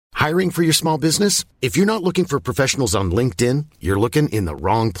Hiring for your small business? If you're not looking for professionals on LinkedIn, you're looking in the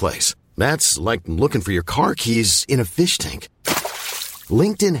wrong place. That's like looking for your car keys in a fish tank.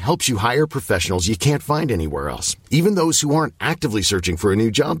 LinkedIn helps you hire professionals you can't find anywhere else, even those who aren't actively searching for a new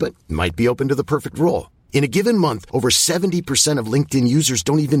job but might be open to the perfect role. In a given month, over 70% of LinkedIn users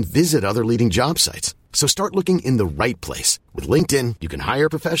don't even visit other leading job sites. So start looking in the right place. With LinkedIn, you can hire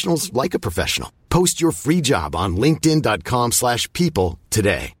professionals like a professional. Post your free job on linkedin.com/people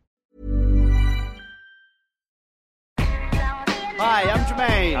today. Hi, I'm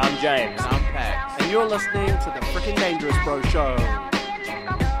Jermaine. I'm James. I'm Pax. And you're listening to the Freaking Dangerous Bro Show.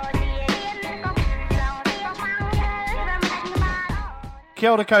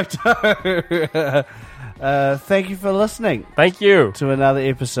 Kia ora koutou. Thank you for listening Thank you. to another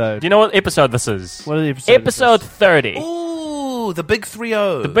episode. Do you know what episode this is? What episode Episode is this? 30. Ooh, the big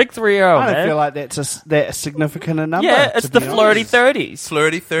 3-0. The big 3-0, I don't man. feel like that's that significant a number. Yeah, it's to the be flirty honest. 30s.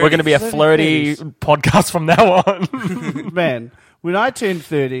 Flirty 30. We're going to be a Flirty flirty podcast from now on. Man, when I turned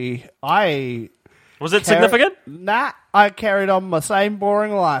 30, Was it significant? Nah, I carried on my same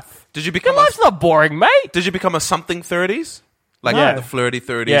boring life. Did you Your become life's not boring, mate. Did you become a something 30s? Like No. the flirty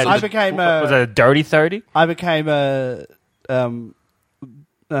 30s? Yeah, or I just- became Was it a a dirty 30? nerd.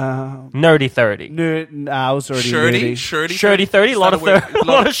 Nerdy 30. Nah, I was already shirty? nerdy. Shirty? Shirty 30? A lot of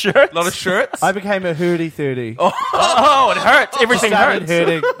shirts. lot of shirts? I became a hurdy 30. Oh, it hurts. Everything Started hurts.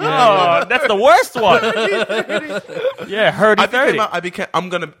 hurting. Yeah. Oh, that's the worst one. Yeah, herdy 30. I'm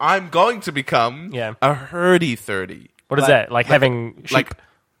going to become Yeah. a herdy 30. What is that? Like having sheep?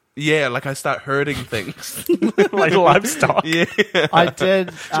 Like I start herding things. Like livestock? Yeah. I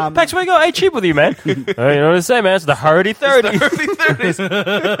did. Pax, where you go? Hey, cheap with you, man. You know what I say, man? It's the herdy 30. The herdy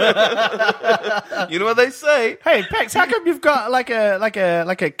 30s. You know what they say? Hey, Pax, how come you've got like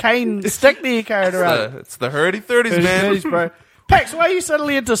a cane stick that you carried around? It's the herdy 30s, man. Hurdies, bro. Pax, why are you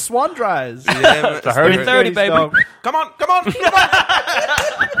suddenly into swan dryers? Yeah, man. The herdy 30, baby. dog. Come on. Come on.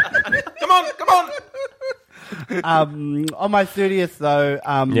 On my 30th, though,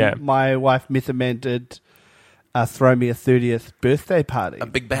 Yeah. my wife Methaman did throw me a 30th birthday party. A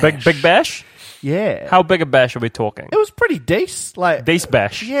big bash. Big bash? Yeah. How big a bash are we talking? It was pretty decent. Like, Decent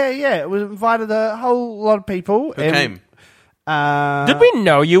bash. yeah. It was invited a whole lot of people. Who came? Did we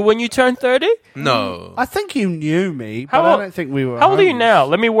know you when you turned 30? No. I think you knew me, but How I old- don't think we were. How old are you homies. now?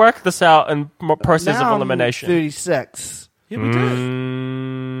 Let me work this out in process Now of I'm elimination. 36. Yeah, we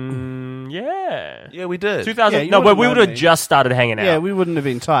did. Yeah. Yeah, we did. 2000. Yeah, you no, but wouldn't we know would have me. just started hanging out. Yeah, we wouldn't have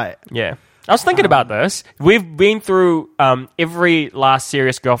been tight. Yeah. I was thinking about this. We've been through every last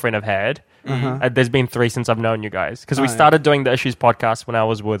serious girlfriend I've had. There's been 3 since I've known you guys. Because we started doing the Issues podcast when I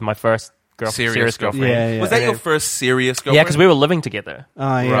was with my first serious girlfriend. Yeah. Was that your first serious girlfriend? Yeah, because we were living together.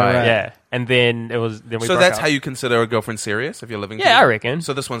 Oh, yeah, Right. Yeah. And then we So broke that's up. how you consider a girlfriend serious if you're living Yeah, together? I reckon.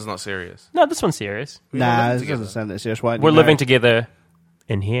 So this one's not serious. No, this one's serious. Nah, living it together. doesn't sound that serious. Why We're living together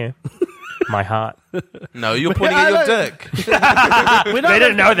in here. My heart. No, you're pointing at your I dick. They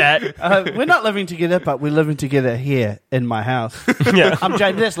didn't know that. We're not living together, but we're living together here in my house. Yeah. I'm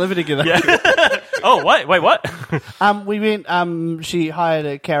James. That's living together. Oh, what? Wait, what? We went. She hired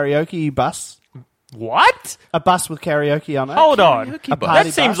a karaoke bus, What? a bus with karaoke on it. Hold on. A party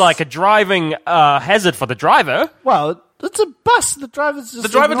That seems bus. like a driving hazard for the driver. Well, it's a bus. The driver's just The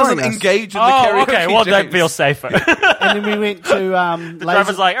driver ignoring doesn't us. engage in the Oh, karaoke. okay. Well, that James. feels safer. And then we went to The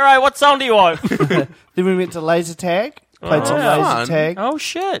driver's like, all right, what song do you want? then we went to laser tag, played some yeah. laser Fun. tag, Oh,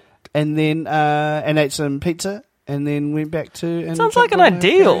 shit. and then and ate some pizza, and then went back to. And Sounds jumped like an on the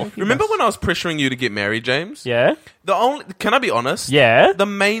ideal. karaoke Remember bus. when I was pressuring you to get married, James? Yeah? Can I be honest? Yeah? The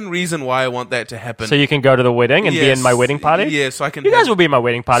main reason why I want that to happen. So you can go to the wedding and be Yes. in my wedding party? Yeah, so I can. You guys will be in my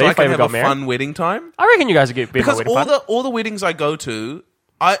wedding party so I if I can ever have got a married. fun wedding time. I reckon you guys would be in my Because wedding party. all the weddings I go to,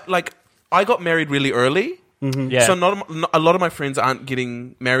 I got married really early. Yeah. So not a lot of my friends aren't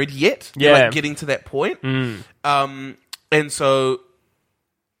getting married yet. Yeah. They're like getting to that point. And so,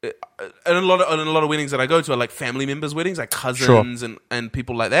 and a lot of weddings that I go to are like family members' weddings, like cousins and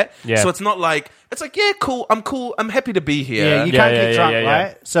people like that. Yeah. So it's not like it's like cool. I'm happy to be here. Yeah, you Yeah, can't yeah, get yeah, drunk, yeah, yeah.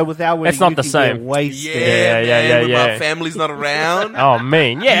 right? So with our wedding, It's not you the can same. Get wasted. Yeah, Yeah, man, when yeah. my family's not around. Oh,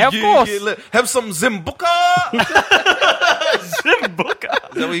 mean. Yeah, of course. Have some Zimbuka. Is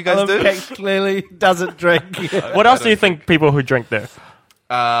that what you guys do? Pax clearly doesn't drink. What else do you think people who drink there?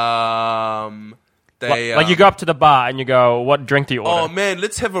 They Like you go up to the bar and you go, what drink do you oh order? man,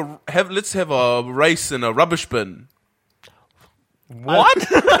 let's have a race in a rubbish bin. What?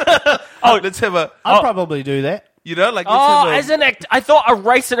 Let's have a. I'll probably do that. You know, like as an act, I thought a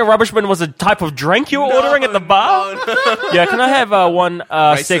race in a rubbish bin was a type of drink you were ordering at the bar. No. Yeah, can I have one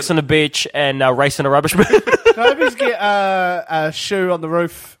sex on the beach and race in a rubbish bin? Can I please get a shoe on the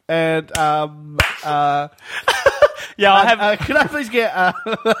roof and Yeah, I'll have. can I please get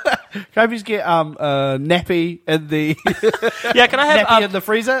nappy in the Yeah, can I have nappy in the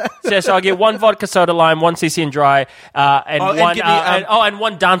freezer? So I'll get one vodka soda lime, one CC and dry, and and one give me, and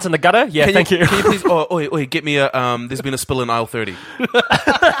one dance in the gutter. Yeah, thank you. Can you please? Oi, get me a. There's been a spill in aisle 30. Give me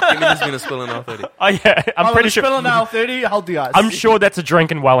there's been a spill in aisle 30. Oh yeah, I'm pretty sure. Spill in aisle 30. Hold the ice. I'm sure that's a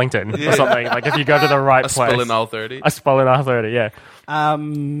drink in Wellington or something. Like if you go to the right A place. spill in aisle 30. A spill in aisle 30. Yeah.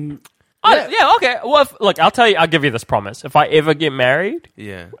 Yeah. Okay. Well, look, I'll tell you. I'll give you this promise. If I ever get married,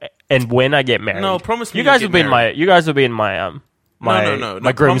 Yeah. and when I get married, No, promise me you you'll guys get will be in married. you guys will be in my No,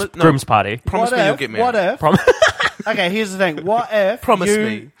 my groom's promise- no. groom's party. Promise What me you'll if- get married. What if? Okay, here's the thing. What if Promise you,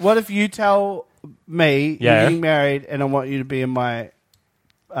 me. What if you tell me Yeah. you're getting married and I want you to be in my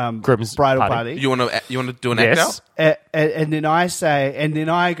Groom's bridal party. party? You want to do an act Yes. out? And then I say, and then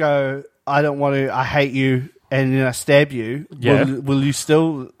I go, I don't want to. I hate you. And then I stab you. Yeah. Will you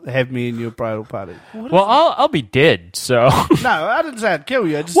still have me in your bridal party? Well, I'll be dead. So No, I didn't say I'd kill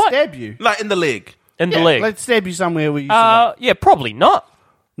you. I just What? stab you. Like in the leg. in the Yeah, leg. let's stab you somewhere where you should not. Yeah, probably not.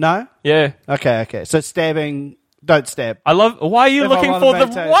 No? Yeah. Okay. So stabbing, don't stab. I love. Why are you If I looking wanna for the?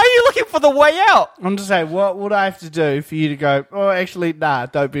 maintain- Why are you looking for the way out? I'm just saying, what would I have to do for you to go, oh, actually, nah,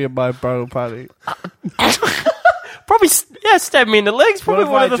 don't be in my bridal party? Probably, stab me in the legs. What Probably if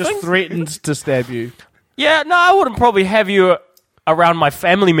one I of the just things. threatened to stab you? Yeah, no, I wouldn't probably have you around my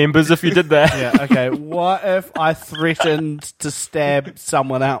family members if you did that. Yeah, okay. What if I threatened to stab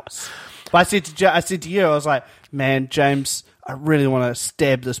someone else? But I said to you, I was like, man, James, I really want to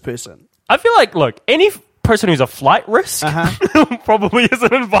stab this person. I feel like, look, any person who's a flight risk probably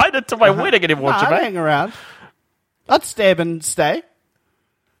isn't invited to my wedding anymore, Nah, I'd Jermaine. hang around. I'd stab and stay.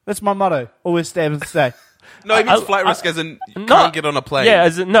 That's my motto. Always stab and stay. No, he means flight risk as in you No. can't get on a plane. Yeah,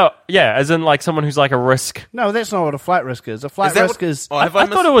 as in like someone who's like a risk. No, that's not what a flight risk is. A flight Is that risk what- is... Oh, I have I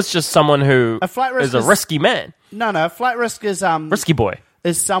thought it was just someone who A flight risk is a is- risky man, No, a flight risk is... risky boy.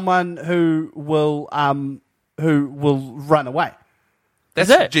 is someone who will run away. That's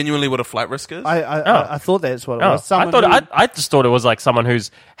Is it? genuinely what a flight risk is. I thought that's what it Oh, was. Someone I just thought it was like someone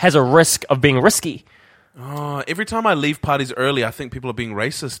has a risk of being risky. Oh, every time I leave parties early, I think people are being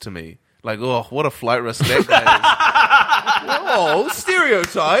racist to me. Like, oh, what a flight risk that guy is. Oh,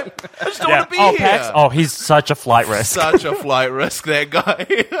 stereotype. I just don't want to be here. Pax? Oh, he's such a flight risk. Such a flight risk, that guy.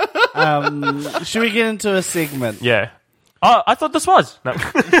 should we get into a segment? Yeah. Oh, I thought this was. No.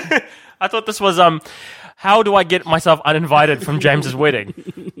 I thought this was how do I get myself uninvited from James's wedding?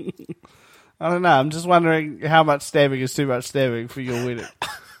 I don't know. I'm just wondering how much stabbing is too much stabbing for your wedding.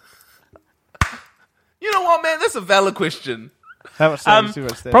 You know what, man? That's a valid question. How much stabbing is too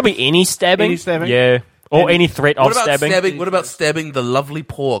much stabbing? Probably any stabbing. Any stabbing? Yeah. Or any threat What of about stabbing. What about stabbing the lovely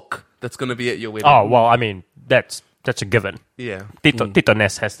pork that's going to be at your wedding? Oh, well, I mean, that's a given. Yeah. Tito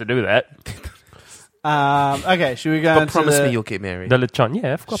Ness has to do that. Okay, should we go But into promise the, me you'll get married. The lechon,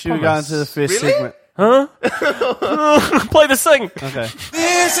 yeah, I've got should we go into the first Really? segment? Play the sing. Okay.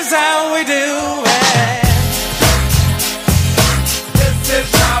 This is how we do it.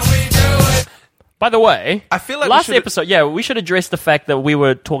 This is how we do it. By the way, I feel like we last should've- episode, we should address the fact that we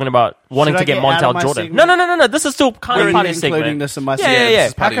were talking about wanting Should to I get get out of Montel my Jordan. segment? No. This is still kind We're of part of including segment. this in my Yeah, segment. yeah, this yeah.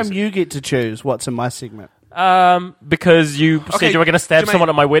 is How part of come it. you get to choose what's in my segment? Because you said Okay, you were going to stab Jermaine. someone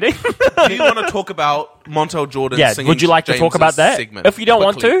at my wedding. Do you want to talk about Montel Jordan Yeah, singing would you like to talk James's about that? segment If you don't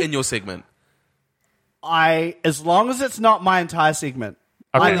want quickly to? in your segment. As long as it's not my entire segment,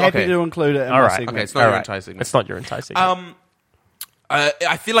 Okay. I'm happy Okay. to include it in All my right. segment. Okay, it's not All your right. entire segment. It's not your entire segment.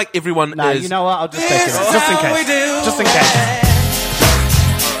 I feel like everyone Nah, is... you know what? I'll just take it This out. is Just in how we case. do Just in case.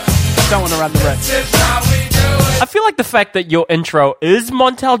 Don't want to run the risk. This is how we do it. I feel like the fact that your intro is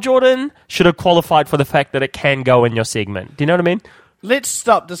Montel Jordan should have qualified for the fact that it can go in your segment. Do you know what I mean? Let's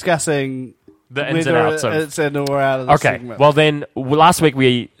stop discussing The ins and whether outs of... it's in or out of the Okay, segment. well then, last week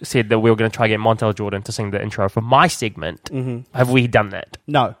we said that we were going to try to get Montel Jordan to sing the intro for my segment. Mm-hmm. Have we done that?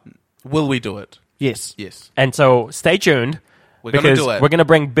 No. Will we do it? Yes. Yes. And so stay tuned. We're gonna because do it. We're going to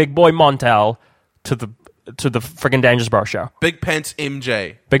bring Big Boy Montel to the friggin' Dangerous Bro show. Big Pants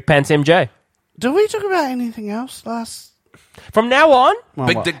MJ. Big Pants MJ. Did we talk about anything else last? From now on,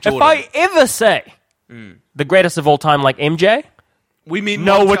 Big Dick if Jordan. I ever say the greatest of all time like MJ, We mean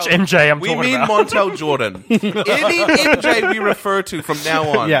know Montel- which MJ I'm we talking mean about. Montel Jordan. Any MJ we refer to from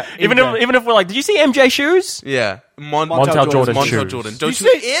now on. Yeah. even if we're like, did you see MJ shoes? Yeah. Montel Jordan Montel shoes. Jordan. Don't You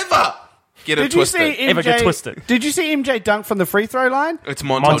you, see- ever get it Did you twisted. see Ever get MJ? twisted. Did you see MJ dunk from the free throw line? It's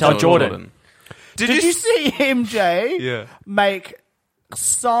Montel Jordan. Jordan. Did Did you you see MJ Yeah. make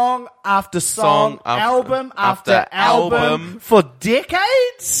song after song, album after album album for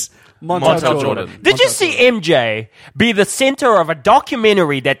decades? Montel Jordan. Did you see MJ be the center of a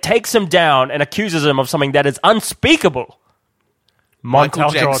documentary that takes him down and accuses him of something that is unspeakable? Michael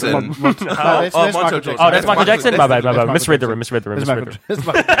Montel Jackson. Jordan. That's Montel Michael Jackson. Oh, that's Michael Jackson? My bad. Michael Misread the Jackson. room. It's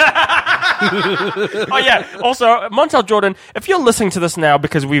Michael. Oh, yeah. Also, Montel Jordan, if you're listening to this now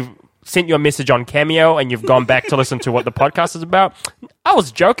because we've sent you a message on Cameo and you've gone back to listen to what the podcast is about, I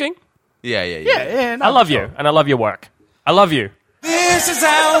was joking. Yeah, no, I love sure. you, and I love your work. I love you. This is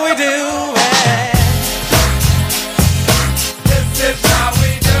how we do it. This is how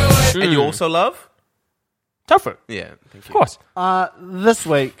we do it. And you also love? Tofu. Yeah, thank Of you. course. This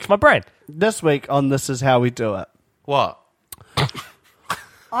week It's my brain. on This Is How We Do It, What?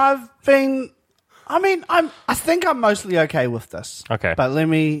 I think I'm mostly okay with this. Okay. But let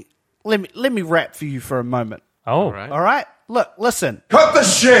me rap for you for a moment. Oh. All right. All right? Look, listen. Cut the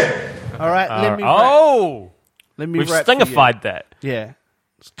shit! All right, let me rap. Oh. Let me We've rap for you. stingified that. Yeah.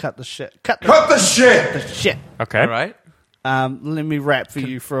 Just cut the shit. Cut Cut the shit! the shit. Okay. All right. Let me rap for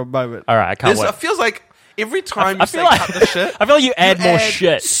you for a moment. All right, I can't This wait. feels like every time you I say feel like cut the shit, I feel like you add more add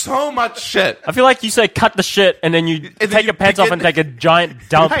shit. So much shit. I feel like you say cut the shit and then you then take you your pants pick off it- and take a giant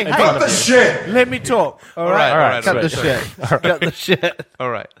dump Hey, in hey. front Cut of the you. shit! Let me talk. All right. all right, Cut all the right. shit. Cut the shit.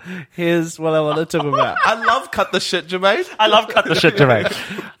 All right. Here's what I want to talk about. I love cut the shit, Jermaine. I love cut the shit, Jermaine.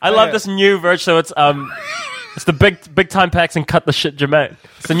 I love this new version. So it's the big time packs and cut the shit, Jermaine.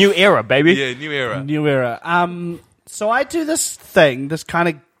 It's a new era, baby. Yeah, new era. New era. So I do this thing, this kind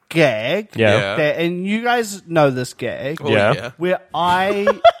of gag. Yeah. That, and you guys know this gag. Oh, Yeah. Where I,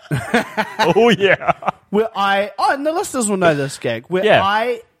 Oh yeah. and the listeners will know this gag, where Yeah.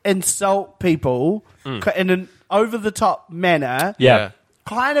 I insult people in an over the top manner, Yeah.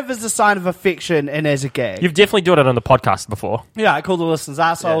 kind of as a sign of affection and as a gag. You've definitely done it on the podcast before. Yeah, I call the listeners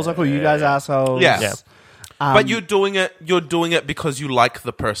assholes. I call you guys assholes. Yeah. Yeah. But you're doing it because you like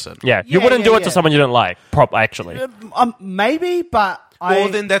the person. Yeah. You Yeah, wouldn't do yeah, it to yeah. someone you don't like. Actually. Maybe, but Or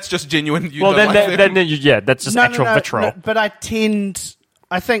then that's just genuine. You Well, don't like them. that's just actual vitriol. No, but I think,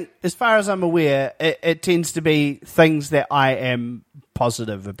 as far as I'm aware, it tends to be things that I am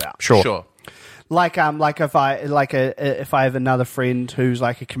positive about. Sure. Like if I have another friend who's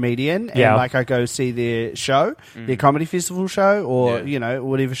like a comedian and Yeah. like I go see their show, their comedy festival show, or Yeah.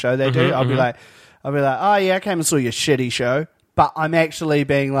 whatever show they do, I'll be like, oh yeah, I came and saw your shitty show, but I'm actually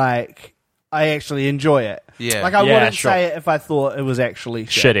being like, I actually enjoy it. Yeah. Like I Yeah, wouldn't sure. say it if I thought it was actually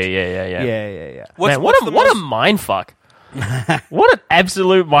shit. Shitty. Yeah. Yeah. Man, What's what a the mind fuck. What an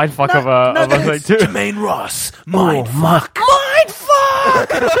absolute mind fuck of a thing too. Jermaine Ross. Mind fuck. Mind fuck.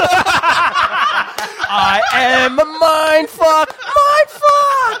 I am a mind fuck. Mind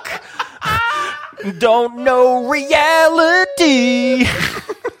fuck. Don't know reality.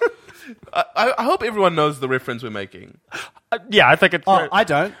 I hope everyone knows the reference we're making. Yeah, I think it's Oh, I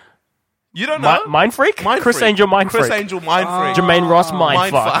don't. You don't know? Mind freak. Mind Chris freak. Angel mind Chris freak. Angel mind freak. Jermaine Ross mind,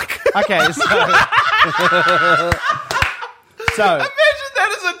 Mind fuck. fuck. Okay, so Imagine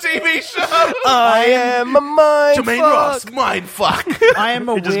that as a TV show. I am a mind Jermaine fuck. Ross mind fuck. I am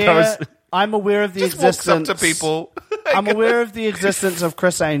just aware. goes- I'm aware of the Just walks up existence. to people. I'm aware of the existence of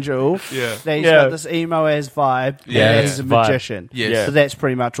Chris Angel. Yeah. That he's Yeah. got this emo as vibe. Yeah, and yeah. he's a Vibe. magician. Yes. Yeah. So that's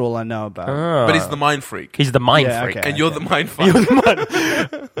pretty much all I know about. But he's the mind freak. He's the mind Yeah, freak. okay. And you're the mind fuck.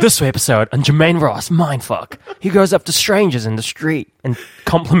 This episode on Jermaine Ross Mindfuck. He goes up to strangers in the street and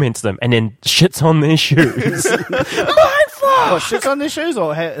compliments them and then shits on their shoes. Mindfuck! What, shits on their shoes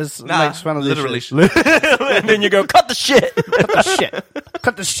or makes fun of their literally. shoes? And then you go, cut the shit. Cut the shit.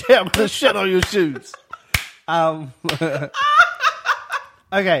 Cut the shit. I'm gonna shit on your shoes.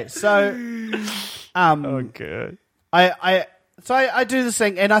 Okay, so good. I do this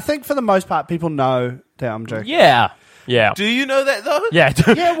thing, and I think for the most part, people know that I'm joking. Yeah. Yeah. Do you know that though? Yeah.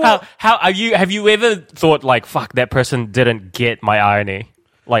 Yeah, well- how are you? Have you ever thought like, fuck, that person didn't get my irony?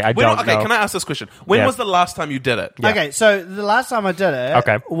 Like, I don't know. Can I ask this question? When Yeah. was the last time you did it? Yeah. Okay, so the last time I did it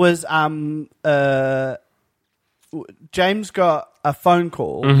Okay. was James got a phone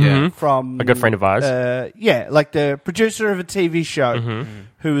call from A good friend of ours. like the producer of a TV show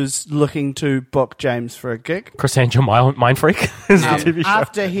who was looking to book James for a gig. Chris Angel Mind Freak is the TV show.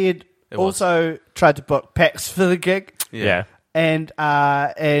 After he'd also tried to book Pax for the gig, Yeah.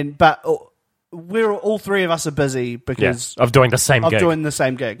 but we're all three of us are busy because Of doing the same of gig. doing the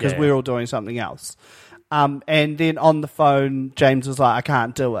same gig because Yeah. we're all doing something else. And then on the phone, James was like, I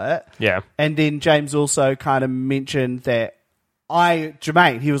can't do it. Yeah. And then James also kind of mentioned that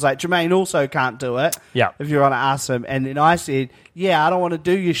Jermaine also can't do it. Yeah. If you want to ask him. And then I said, yeah, I don't want to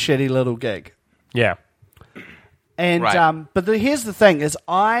do your shitty little gig. Yeah. And Right. but here's the thing: is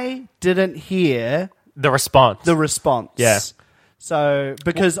I didn't hear The response. the response. Yeah. So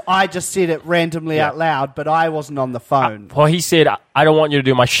because I just said it randomly out loud, but I wasn't on the phone. Well, he said, I don't want you to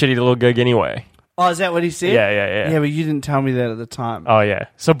do my shitty little gig anyway. Oh, is that what he said? Yeah. Yeah, but you didn't tell me that at the time. Oh, yeah.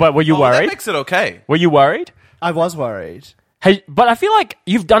 So, but were you That worried? makes it okay. Were you worried? I was worried. Hey, but I feel like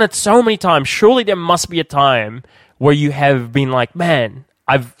you've done it so many times. Surely there must be a time where you have been like, man,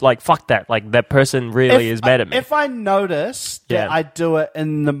 I've like, fuck that. Like, that person really is mad at me. If I notice that Yeah. I do it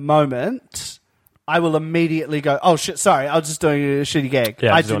in the moment, I will immediately go, oh shit, sorry, I was just doing a shitty gag.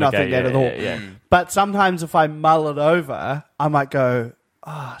 Yeah, I just do doing a not think gag, that yeah, at all. yeah. But sometimes if I mull it over, I might go,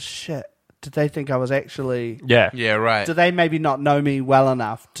 oh shit, did they think I was actually... Yeah. Yeah, right. Do they maybe not know me well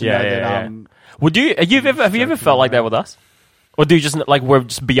enough to know that I'm... Would you? Have you ever felt like that with us, or do you just like we're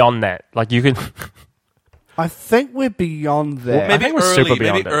just beyond that? Like you can. I think we're beyond that. I think we're super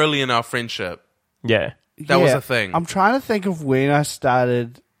beyond maybe it. early in our friendship Yeah. that was a thing. I'm trying to think of when I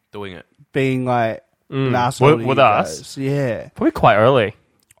started doing it. being like an asshole to With you us? guys. Yeah. Probably quite early.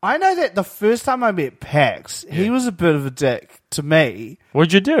 I know that the first time I met Pax, he was a bit of a dick to me.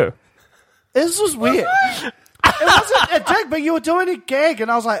 What'd you do? This was weird. It wasn't a dick, but you were doing a gag, and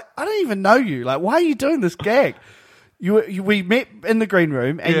I was like, I don't even know you. Like, why are you doing this gag? We met in the green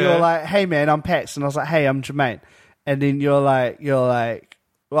room, and you were like, hey, man, I'm Pax. And I was like, hey, I'm Jermaine. And then you're like,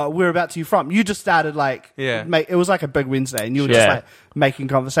 well, whereabouts are you from? You just started like, it was like a big Wednesday, and you were just like making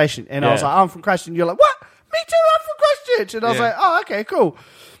conversation. And I was like, I'm from Christchurch. And you're like, what? Me too, I'm from Christchurch. And I was like, oh, okay, cool.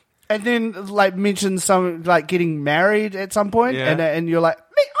 And then like mentioned some like getting married at some point, and you're like,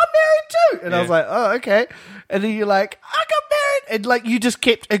 me, I'm married too. And I was like, oh, okay. And then you're like, I got married, and like you just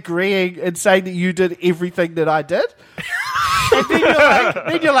kept agreeing and saying that you did everything that I did. And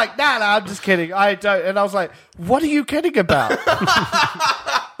then you're like, nah, I'm just kidding. I don't. And I was like, what are you kidding about?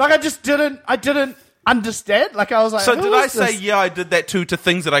 Like I didn't understand. Like I was like, So who did I is say, this? yeah, I did that too, to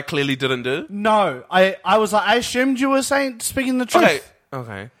things that I clearly didn't do? No, I was like, I assumed you were speaking the truth.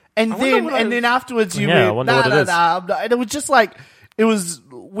 Okay. And then afterwards you Yeah, I went, wonder what it is. I'm not. And it was just like, it was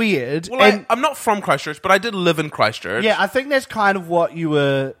weird. Well, and I'm not from Christchurch, but I did live in Christchurch. yeah, I think that's kind of what you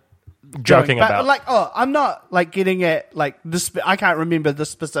were Joking doing. about. But like, I'm not like getting at like this. I can't remember the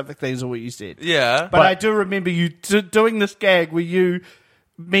specific things of what you said. Yeah. But I do remember you doing this gag where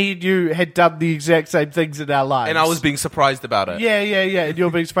me and you had done the exact same things in our lives. And I was being surprised about it. Yeah. And you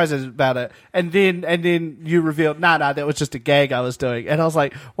were being surprised about it. And then you revealed, nah, that was just a gag I was doing. And I was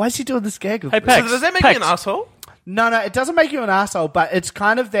like, why is he doing this gag with Hey, me? Pax. So does that make me an asshole? No, it doesn't make you an asshole, but it's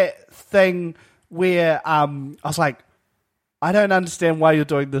kind of that thing where I was like, I don't understand why you're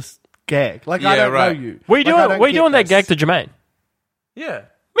doing this gag. Like, I Yeah, don't right. know you. Were you Like, I don't get doing that this. gag to Jermaine? Yeah.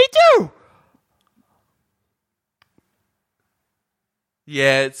 Me too.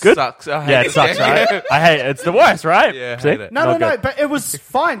 Yeah, it Good? sucks. I hate Yeah, it sucks, right? I hate it. It's the worst, right? Yeah, I See? hate it. No, Not no, good. but it was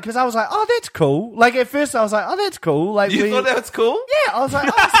fine because I was like, oh, that's cool. Like, at first I was like, oh, that's cool. Like, You thought that was cool? Yeah, I was like,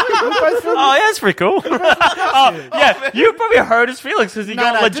 oh, sweet. We're both from... Oh, yeah, that's pretty cool. Oh, yeah, you probably hurt his feelings because he No,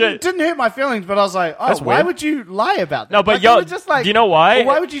 got it legit. didn't hurt my feelings, but I was like, oh, That's why weird. would you lie about that? No, but like, yo, it was just like, do you know why? well,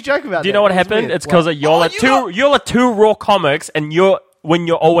 why would you joke about that? Do you know what It was happened? weird. It's because you're two raw comics, and when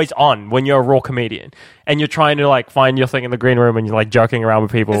you're always on, when you're a raw comedian, and you're trying to like find your thing in the green room, and you're like joking around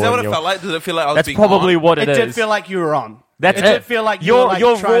with people. Is that and what it you're- felt like? Did it feel like I was That's being probably on? what It is. did feel like you were on. That's it it. did feel like you were like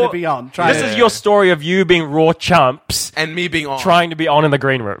trying raw, to be on. This is your story of you being raw chumps, And me being on. trying to be on in the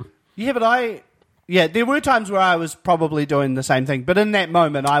green room. Yeah, but there were times where I was probably doing the same thing, but in that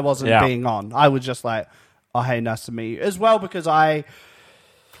moment I wasn't being on. I was just like, oh, hey, nice to meet you. As well, because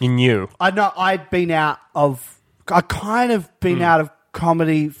You knew. I'd been out of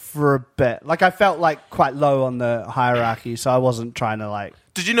comedy for a bit. Like, I felt like quite low on the hierarchy, so I wasn't trying to like,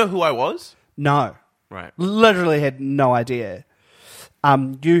 Did you know who I was? no. Right. Literally had no idea.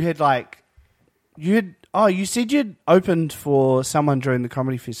 You said you'd opened for someone during the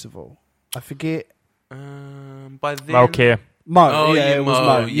comedy festival. I forget. By then... Okay. Mo. Oh, yeah, yeah, it was Mo.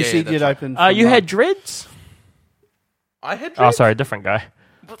 Mo. You Yeah, said that's you'd right. opened for You Mo. had dreads? I had Oh, dreads? sorry, different guy.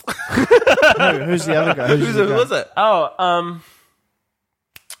 Who's the other guy? Who was it? Oh,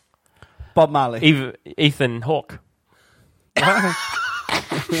 Bob Marley. Ethan Hawke.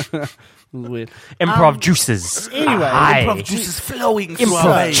 Weird. Improv juices. Anyway, Aye. Improv juices flowing through our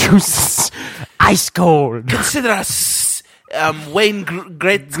Improv veins. juices. Ice cold. Consider us Wayne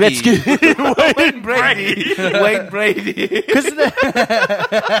Gretzky. Wayne Brady. Wayne Brady.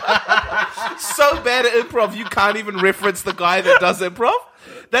 So bad at improv, you can't even reference the guy that does improv.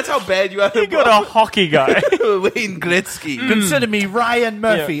 That's how bad you are. You got a hockey guy. Wayne Gretzky. Consider me Ryan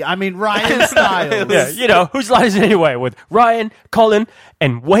Murphy. Yeah. I mean Ryan Stiles. Yeah, you know, whose line is it anyway? With Ryan, Colin,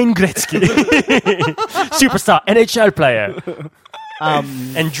 and Wayne Gretzky. Superstar NHL player.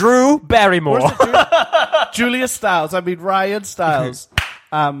 And Drew Barrymore. Julia Stiles. I mean Ryan Stiles.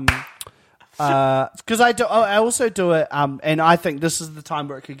 Because I also do it, and I think this is the time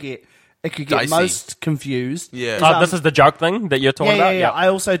where it could get Dicey. most confused. Yeah. This is the joke thing that you're talking about? Yeah. I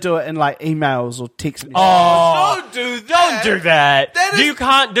also do it in like emails or text messages. Don't do that. Don't do that. You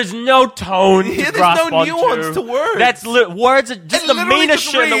can't. There's no tone. Yeah, to there's grasp no onto. nuance to words. That's words are just the meanest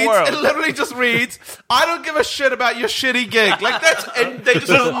shit in the world. It literally just reads, I don't give a shit about your shitty gig. Like, that's... And they just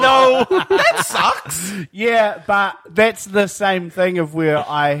No. That sucks. Yeah, but that's the same thing of where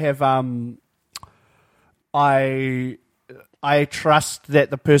I have I trust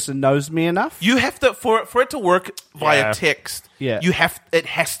that the person knows me enough. You have to... For it to work via Yeah. text, it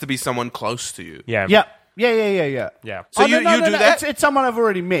has to be someone close to you. Yeah. Yeah. Yeah. So you do that? It's someone I've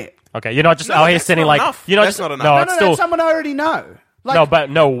already met. Okay, you're not just No, out here that's sitting not like enough. you're not That's just not enough. no, No, it's still it's someone I already know. Like, no, but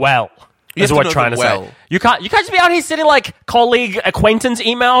no, well. You Is have what to I'm know trying to them well. say. You can't just be out here sitting like colleague acquaintance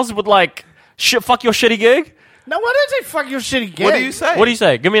emails with like fuck your shitty gig. no, why don't they fuck your shitty gig? What do you say? What do you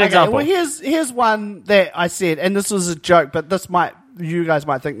say? Give me an example. Well, here's one that I said, and this was a joke, but you guys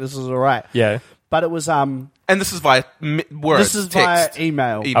might think this is all right. Yeah. But it was And this is via words, this is text. via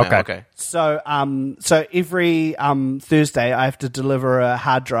email. Okay. So every Thursday I have to deliver a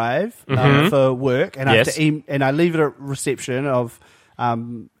hard drive for work, and I have Yes. to and I leave it at reception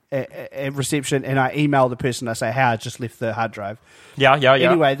at reception, and I email the person. I say, "Hey, I just left the hard drive." Yeah.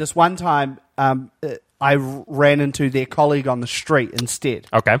 Anyway, this one time I ran into their colleague on the street instead,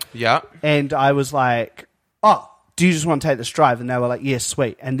 Okay. Yeah. and I was like, "Oh, do you just want to take this drive?" And they were like, "Yes,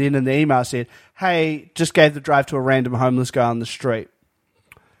 sweet." And then in the email I said, "Hey, just gave the drive to a random homeless guy on the street.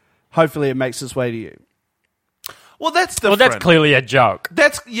 Hopefully it makes its way to you." Well, that's different. Well, that's clearly a joke.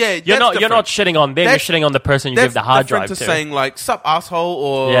 You're not shitting on them. You're shitting on the person you give the hard drive to. That's different to saying like "sup asshole"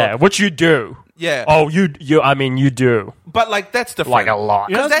 or Yeah, which you do. Yeah. Oh, you. I mean, you do But like that's different. like a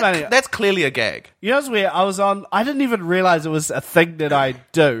lot. You know 'Cause what's funny? that's clearly a gag. You know what's weird? I didn't even realize it was a thing that I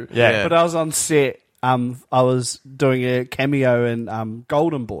do. Yeah. But I was on set. I was doing a cameo in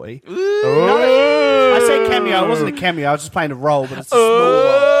Golden Boy. I say cameo. It wasn't a cameo. I was just playing a role, but it's a small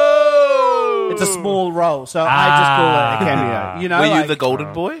role. It's a small role, so I just call it a cameo. You know, Were you like- the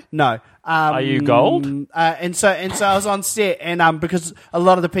golden boy? No. Are you gold? And so I was on set, and because a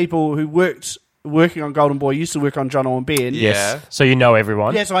lot of the people who working on Golden Boy used to work on John and Ben. Yeah. So you know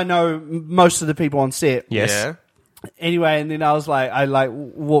everyone. Yeah, so I know most of the people on set. Yes. Yeah. Anyway, and then I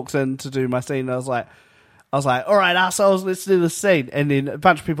walked in to do my scene, and I was like, all right, assholes, let's do the scene. And then a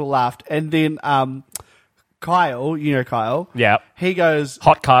bunch of people laughed, and then Kyle, you know Kyle, Yeah. he goes,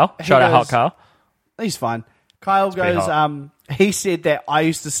 Hot Kyle. Shout out Hot goes- Kyle. he's fine. Kyle pretty goes, hot. he said that I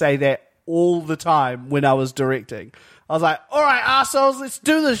used to say that all the time when I was directing. I was like, all right, assholes, let's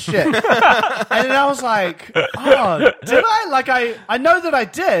do this shit. And then I was like, oh, did I? Like, I know that I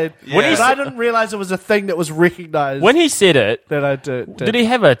did, When but I didn't realize it was a thing that was recognized When he said it, that I did. did he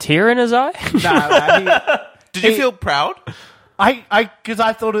have a tear in his eye? Nah, Did you feel proud? because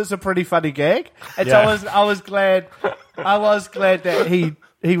I thought it was a pretty funny gag, and so I was glad that he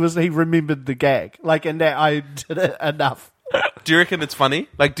remembered the gag, like, and that I did it enough. Do you reckon it's funny?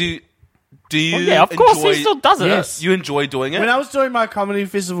 Like, do you? Well, yeah, of course he enjoy- still does it. Yes. You enjoy doing it? When I was doing my comedy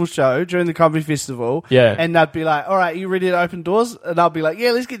festival show during the comedy festival, Yeah. and they'd be like, "All right, you ready to open doors?" And I'd be like,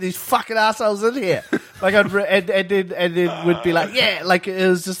 "Yeah, let's get these fucking assholes in here." Like, and then would be like, "Yeah," like it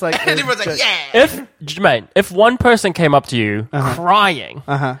was just like, and everyone's like, yeah. Jermaine, if one person came up to you crying,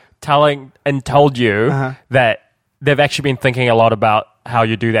 told you that they've actually been thinking a lot about how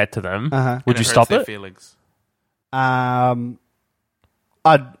you do that to them, would you stop it? Feelings.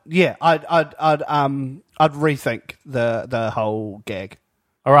 I'd rethink the whole gag.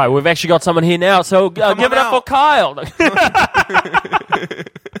 All right, we've actually got someone here now, so give on it up out. for Kyle.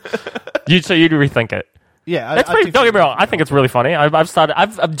 You'd rethink it. Yeah, That's pretty. Don't get me wrong. I think it's really funny. I've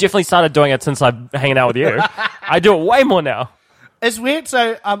definitely started doing it since I'm hanging out with you. I do it way more now. It's weird.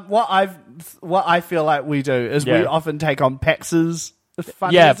 So what I feel like we do is we Yeah. often take on Pax's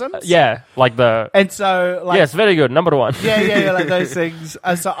Yeah, funnisms. yeah, like the. And so, like, Yes, very good. Number one. yeah, like those things.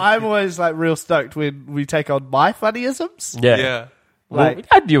 And so I'm always like real stoked when we take on my funnyisms. Yeah. Yeah. Well, Like,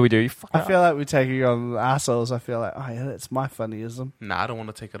 I do. We do. You fucking I feel like we're taking on assholes. I feel like, oh yeah, that's my funnyism. Nah, I don't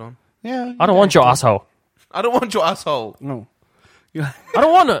want to take it on. Yeah, I don't want your asshole. I don't want your asshole. No. I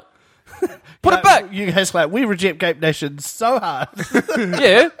don't want it. Put it back. You guys like we reject Gape Nation so hard.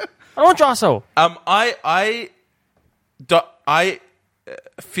 Yeah. I don't want your asshole.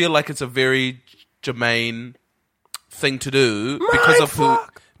 feel like it's a very germane thing to do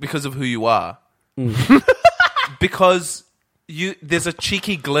because of who you are. Because there's a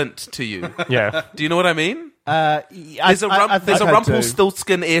cheeky glint to you. Yeah. Do you know what I mean? There's a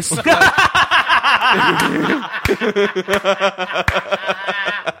Rumpelstiltskin-esque.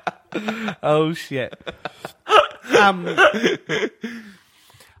 Oh shit.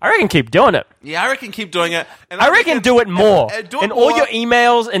 I reckon keep doing it. Yeah, I reckon keep doing it. And I reckon do it more. Do it in more. all your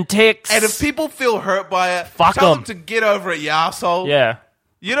emails and texts. And if people feel hurt by it, Fuck tell 'em. them to get over it, you asshole. Yeah.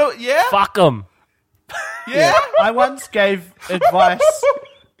 You know, yeah? Fuck them. Yeah? I once gave advice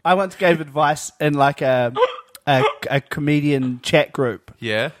in like a comedian chat group.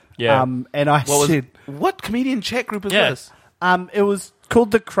 Yeah. Yeah. And I said, What comedian chat group is Yeah. this? it was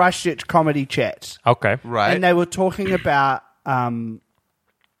called the Christchurch Comedy Chat. Okay. Right. And they were talking about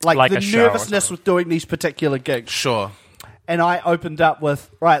Like the a show or nervousness with doing these particular gigs. Sure. And I opened up with,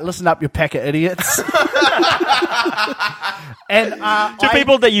 right, listen up, you pack of idiots. And To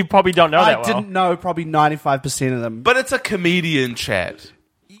people that you probably don't know I that well. didn't know probably 95% of them. But it's a comedian chat.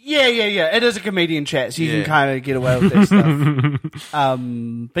 Yeah. It is a comedian chat, so you Yeah. can kind of get away with that stuff.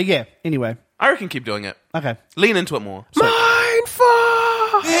 But yeah, anyway. I reckon keep doing it. Okay. Lean into it more.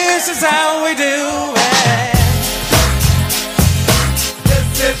 Mindfuck. This is how we do it.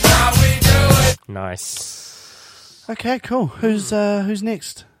 This is how we do it. Nice. Okay, cool. Who's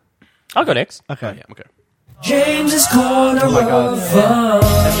next? I'll go next. Okay. Yeah, okay. James's Corner of Fun.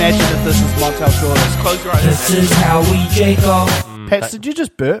 Imagine if this is Montel Shorters. Close your eyes. This is how we jake off. Pats, did you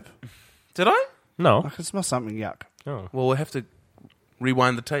just burp? Did I? No. I can smell something yuck. Oh. Well, we'll have to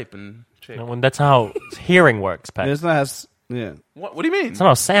rewind the tape and check. No, that's how hearing works, Pat. There's no yeah. What do you mean? That's not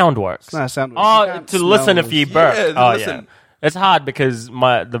how sound works. No sound. Oh, You can't to listen smell- if you burp. Yeah, to oh, listen. yeah. It's hard because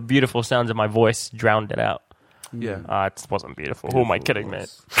the beautiful sounds of my voice drowned it out. Yeah. It wasn't beautiful. Who am I kidding, man?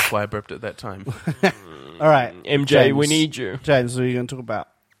 That's why I burped at that time. All right, MJ, James. we need you. James, what are you going to talk about?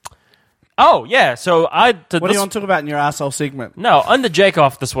 Oh, yeah. So What do you want to talk about in your arsehole segment? No, on the Jake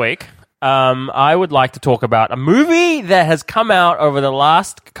Off this week, I would like to talk about a movie that has come out over the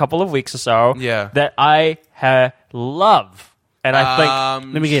last couple of weeks or so Yeah. that I love. And I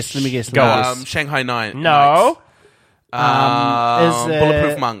think... Let me guess. Go on. Shanghai Nine. No. Is it-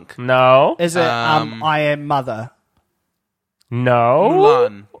 Bulletproof Monk. No. Is it I Am Mother? No.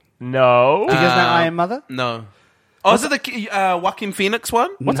 Mulan. No. Do you guys know I Am Mother? No. Oh, is it the Joaquin Phoenix one?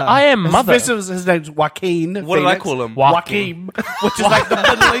 What's I Am Mother? His name's Joaquin. What did I Phoenix. call him? Joaquin, which is like the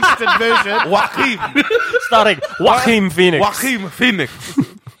Middle Eastern version. Joaquin. Starting Joaquin Phoenix. Joaquin Phoenix.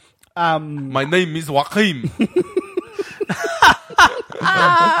 My name is Joaquin.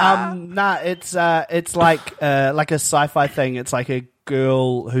 Nah, it's like a sci-fi thing. It's like a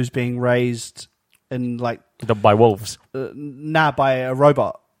girl who's being raised in By wolves. by a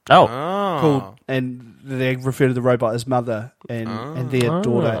robot. Oh. Called, and they refer to the robot as mother and their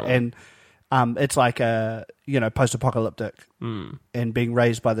daughter, and it's like a post-apocalyptic, and being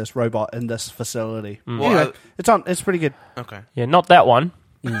raised by this robot in this facility. Anyway, it's pretty good. Okay. Yeah, not that one.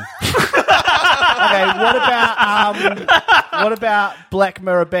 Okay, what about Black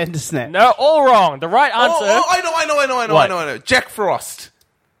Mirror Bandersnatch? No, all wrong. The right answer. I know. Jack Frost.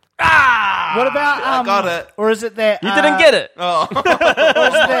 What about I got it. Or is it that You didn't get it. Or is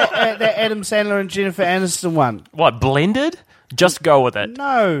it that Adam Sandler and Jennifer Aniston one? What, blended? Just go with it.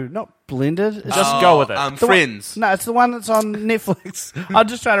 No, not Blended. It's Just go with it. the Friends. One, no, it's the one that's on Netflix. I'm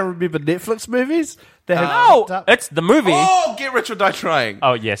just trying to remember Netflix movies that have No, popped up. it's the movie. Oh, Get Rich or Die Trying.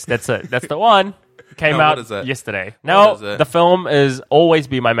 Oh, yes, that's it. That's the one. Came No, out what is it? yesterday. No, What is it? the film is Always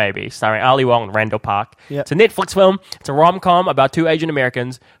Be My Maybe, starring Ali Wong and Randall Park. Yep. It's a Netflix film. It's a rom-com about two Asian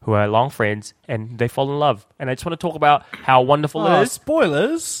Americans who are long friends, and they fall in love. And I just want to talk about how wonderful Oh, it is.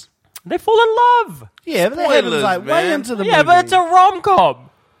 spoilers. They fall in love. Yeah, but that happens Spoilers, like way man. into the Yeah, movie. but it's a rom-com.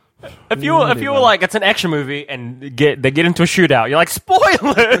 If you were like, it's an action movie and they get into a shootout, you're like, spoilers!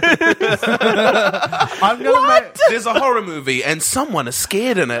 I'm gonna make, There's a horror movie and someone is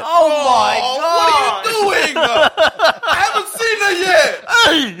scared in it. Oh my What are you doing? I haven't seen it yet.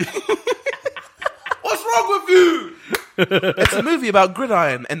 What's wrong with you? It's a movie about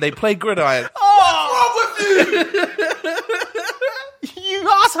gridiron and they play gridiron. What's wrong with you? You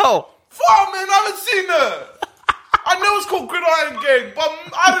asshole! Fuck, man, I haven't seen it. I know it's called Gridiron Gang, but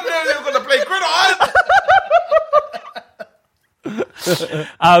I didn't know they were going to play gridiron.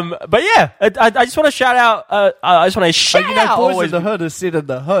 But yeah, I just want to shout out. I just want to shout out. Boys Always in the Hood is set in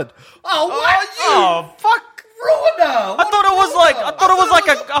the hood. Oh, what? Oh fuck! Ruiner! I thought it was like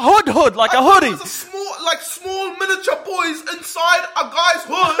a hood, like a hoodie. There's small miniature boys inside a guy's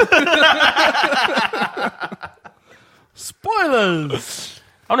hood. Spoilers! Avengers.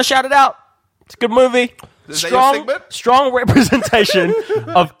 I want to shout it out. It's a good movie. Is that your segment? Strong representation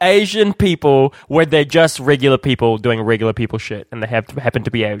of Asian people where they're just regular people doing regular people shit, and they happen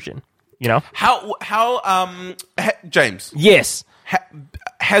to be Asian. You know? James, Yes.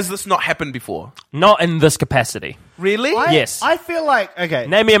 has this not happened before? Not in this capacity. Really? Yes. I feel like okay.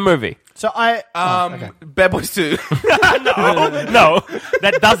 Name me a movie. So I Bad Boys 2. No,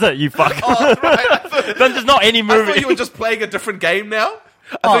 that does it, you fuck. That's just not any I movie. thought you were just playing a different game now.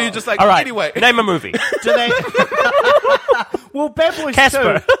 I thought you were just like, All right, anyway. name a movie. do they? Well, Bad Boys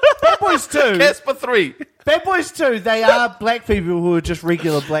Casper. 2. Bad Boys 2. Casper 3. Bad Boys 2. They are black people who are just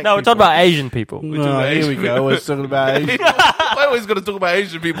regular black. No, we're people. talking about Asian people. Oh, here we go. We're talking about Asian. Why always going to talk about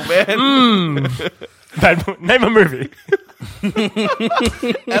Asian people, man? Name a movie.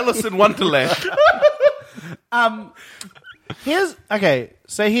 Alice in Wonderland.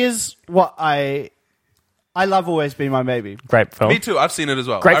 Here's what I love. Always Be My Maybe. Great film. Me too. I've seen it as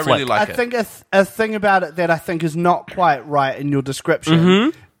well. Great I really flick. like I it. think a thing about it that I think is not quite right in your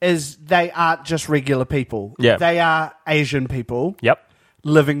description is they aren't just regular people. Yeah. They are Asian people Yep.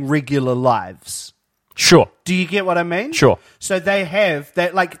 living regular lives. Sure. Do you get what I mean? Sure. So they have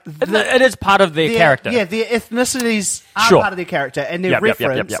that, like It is part of their character. Yeah, their ethnicities are Sure. part of their character and they're Yep, yep, yep,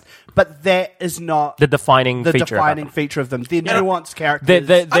 referenced, yep. but that is not The defining the feature. about defining them. feature of them. They're nuanced characters.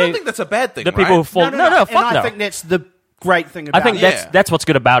 They- I don't think that's a bad thing, The people who right? fall. No, and fuck I no. think that's the great thing I about think it. that's what's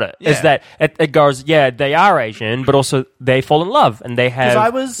good about it. Is Yeah. that it goes, yeah, they are Asian, but also they fall in love and they have I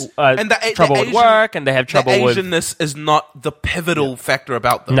was- And trouble with work and they have trouble the with Asianness is not the pivotal factor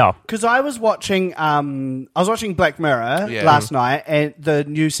about them. no. Because I was watching Black Mirror Yeah. last night and the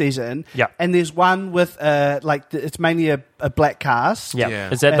new season. Yeah. And there's one with it's mainly a black cast. Yeah. Yeah.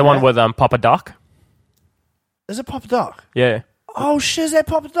 Is that the And one that- with Papa Doc? Is it Papa Doc? Yeah. Oh shit, is that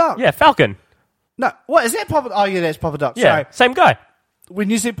Papa Doc? Yeah, Falcon. No, what is that Papa? Oh yeah, that's Papa Doc. Yeah, Sorry. same guy. When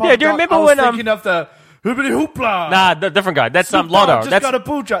you said Papa Yeah, do you Doc, remember I was when, thinking of the hoopity hoopla. Nah, the different guy. That's Snoop Dogg Lotto. just That's got a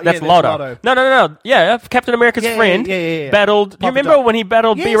bull job. That's Yeah, Lotto. No. Yeah, Captain America's Yeah, friend yeah. battled. Do you Papa remember Doc. when he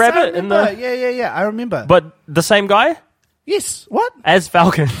battled Yes, B Rabbit I in remember. the? Yeah. I remember. But the same guy yes, what? as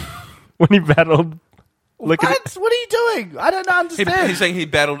Falcon when he battled. Look at it. What are you doing? I don't understand. He's saying he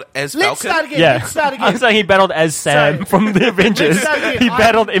battled as Let's Falcon. start again. Yeah, Let's start again. I'm saying he battled as Sam Sorry. from the Avengers. Let's start again. He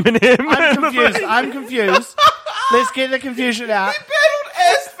battled Eminem. I'm confused. Let's get the confusion out. He battled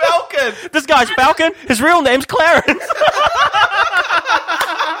as Falcon. This guy's Falcon. His real name's Clarence.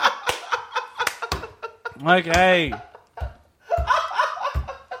 Okay.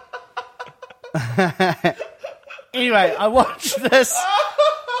 Anyway, I watched this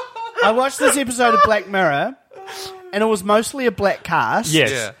episode of Black Mirror, and it was mostly a black cast.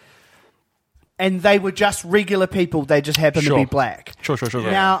 Yes. Yeah. And they were just regular people. They just happened to be Sure. black. Sure.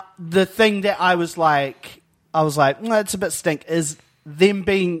 Now, the thing that I was like, it's a bit stink, is them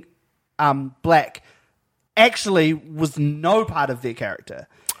being black actually was no part of their character.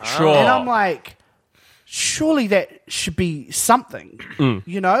 Sure. And I'm like, surely that should be something,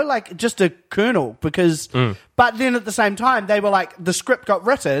 you know, like just a kernel, because, but then at the same time, they were like, the script got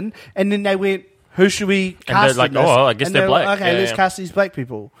written, and then they went, who should we cast? like, in this? oh, well, I guess And they're they were black. like, okay, Yeah, let's yeah. cast these black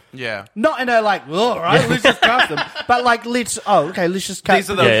people. Yeah. Not in a like, well, all right, let's just cast them. But like, let's just cast These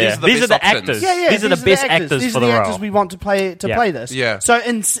are the, them. Yeah. these are the These are best the options. actors. Yeah, These are the best actors These for are the the actors role. we want to play Yeah. this. Yeah. So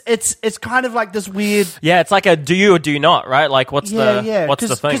it's kind of like this weird. Yeah, it's like a do you or do you not, right? Like what's the thing?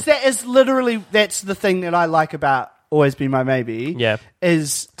 Because that is literally that's the thing that I like about Always Be My Maybe. Yeah.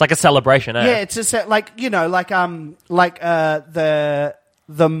 Is It's like a celebration, eh? yeah, it's just like, you know, like the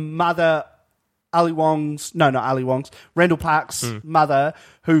mother. Randall Park's mother,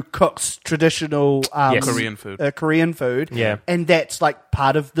 who cooks traditional Yes. Korean food. Yeah. and that's like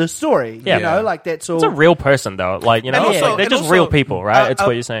part of the story. Yeah. You know, like that's all. It's a real person, though. Like, you know, And also- they're and just also, real people, right? It's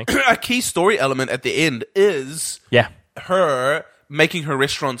what you're saying. A key story element at the end is Yeah. her making her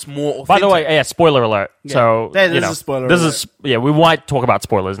restaurants more authentic. By the way, yeah, spoiler alert. Yeah. So, That you is know, a spoiler This alert. is, yeah, we might talk about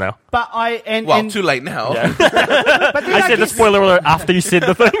spoilers now. But I and well, and, too late now. but then I said the guess- spoiler alert after you said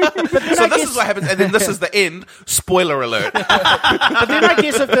the thing. So this is what happens, and then this is the end. Spoiler alert. But then I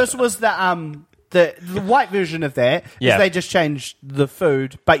guess if this was the white version of that, Yeah. is they just changed the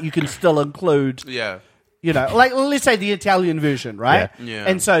food, but you can still include, Yeah. you know, like let's say the Italian version, right? Yeah.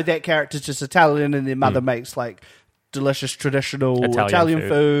 And so that character's just Italian, and their mother makes like delicious traditional Italian Italian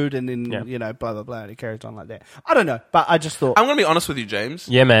food, and then you know, blah blah blah, and it carries on like that. I don't know, but I just thought I'm going to be honest with you, James.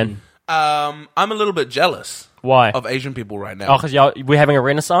 Yeah, man. I'm a little bit jealous Why? of Asian people right Oh, now. because we're having a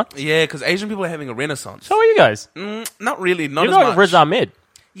renaissance? Yeah, because Asian people are having a renaissance. So are you guys? Not really. Not You're as not much. Riz Ahmed.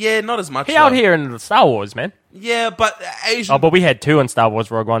 Yeah, not as much. He out though. here in the Star Wars, man. Yeah, but Asian. Oh, but we had 2 in Star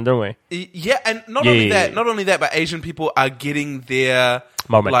Wars Rogue One, didn't we? Yeah, and not Yeah, only yeah, that, yeah. not only that, but Asian people are getting their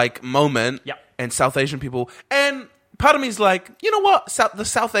moment. Yep. And South Asian people, and part of me is like, you know what? The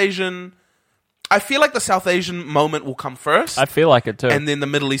South Asian. I feel like the South Asian moment will come first. I feel like it too. And then the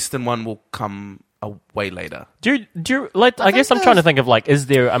Middle Eastern one will come way later. Do you like? I guess I'm trying to think of like, is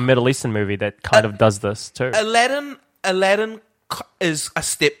there a Middle Eastern movie that kind of does this too? Aladdin is a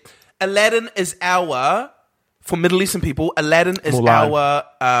step. Aladdin is our, for Middle Eastern people, Aladdin is Mulan.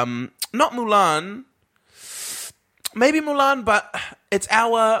 our, not Mulan, maybe Mulan, but it's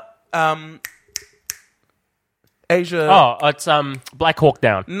our, Asia. Oh, it's Black Hawk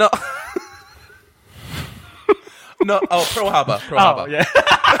Down. No. No, Pearl Harbor. Oh, yeah.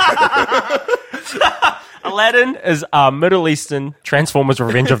 Aladdin is Middle Eastern Transformers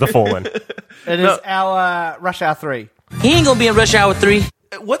Revenge of the Fallen. It is our Rush Hour 3. He ain't gonna be in Rush Hour 3.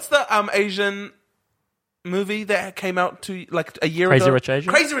 What's the Asian movie that came out like a year Crazy ago? Rich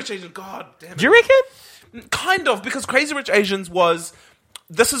Asians? Crazy Rich Asians. God damn it. Do you reckon? Kind of, because Crazy Rich Asians was...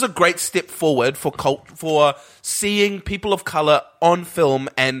 This is a great step forward for seeing people of color on film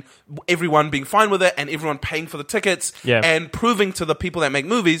and everyone being fine with it and everyone paying for the tickets and proving to the people that make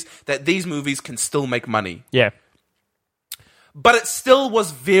movies that these movies can still make money. Yeah. But it still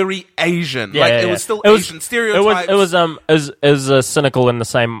was very Asian. It was still Asian stereotypes. It was cynical in the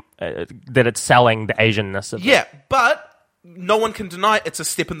same that it's selling the Asianness of it. Yeah, but no one can deny it's a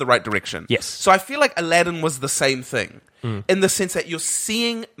step in the right direction. Yes. So I feel like Aladdin was the same thing. In the sense that you're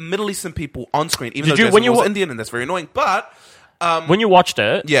seeing Middle Eastern people on screen, even though Jason was Indian, and that's very annoying. But when you watched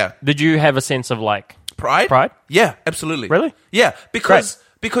it, did you have a sense of like pride? Yeah, absolutely. Really? Yeah, because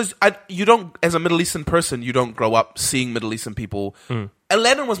you don't, as a Middle Eastern person, you don't grow up seeing Middle Eastern people.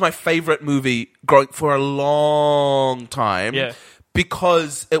 Aladdin was my favorite movie growing for a long time. Yeah.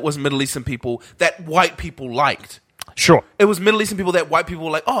 Because it was Middle Eastern people that white people liked. Sure. It was Middle Eastern people that white people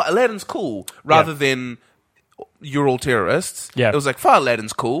were like, oh, Aladdin's cool, rather than you're all terrorists. Yeah. It was like,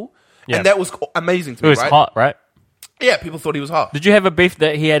 Aladdin's cool. Yeah. And that was amazing to It me, was right? hot, right? Yeah, people thought he was hot. Did you have a beef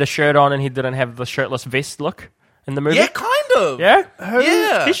that he had a shirt on and he didn't have the shirtless vest look in the movie? Yeah, kind of. Yeah?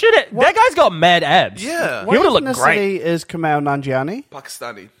 Yeah. He should have. That guy's got mad abs. Yeah. He What would have looked ethnicity great. is Kumail Nanjiani?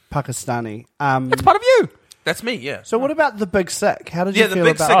 Pakistani. Pakistani. It's part of you. That's me, yeah. So what about The Big Sick? How did you the feel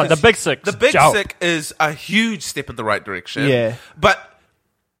Big about Sick Oh, is- the Big Sick. The Big Sick is a huge step in the right direction. Yeah. But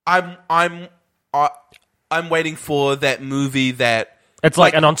I'm waiting for that movie that It's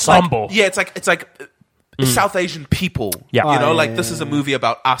like an ensemble. it's like South Asian people. Yeah. You know, Oh, like yeah, this is a movie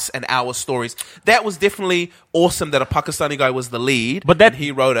about us and our stories. That was definitely awesome that a Pakistani guy was the lead, But that and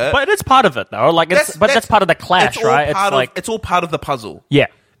he wrote it. But it's part of it though. Like that's part of the clash, it's all right? part It's like it's all part of the puzzle. yeah.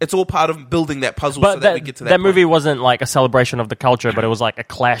 It's all part of building that puzzle But so that we get to that point. movie wasn't like a celebration of the culture, but it was like a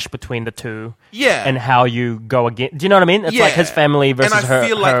clash between the two. Yeah. And how you go again. Do you know what I mean? It's like his family versus and I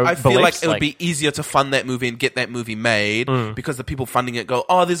feel like, her I feel like beliefs, it would be easier to fund that movie and get that movie made because the people funding it go,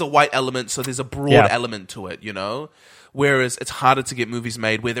 oh, there's a white element, so there's a broad element to it, you know? Whereas it's harder to get movies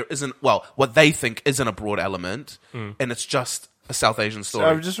made where there isn't, well, what they think isn't a broad element, and it's just a South Asian story. So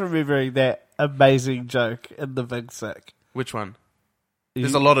I'm just remembering that amazing joke in The Big Sick. Which one?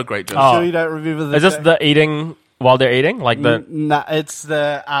 There's a lot of great jokes. Oh. Sure you don't remember the Is this joke? the eating while they're eating? Like the No, it's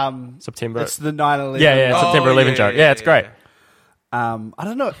the September. It's the 9/11. Yeah, Oh, September 11 yeah, joke. yeah, Yeah, it's yeah, great. I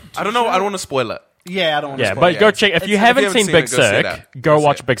don't know. I don't know. I don't want to spoil it. Yeah, I don't want to Yeah, spoil but it. go check if you haven't seen Big it, go see it Sick. out. Go see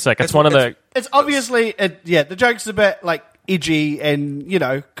watch it. Big Sick. It's It's- one of the. It's obviously, the joke's a bit like edgy and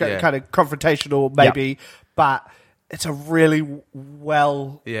Yeah. kind of confrontational, maybe, but it's a really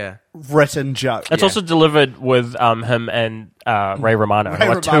well Yeah. written joke. It's also delivered with him and Ray Romano, Ray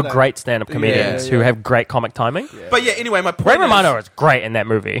who are two Romano. great stand-up comedians who have great comic timing. But yeah, anyway, my point Ray is, Romano is great in that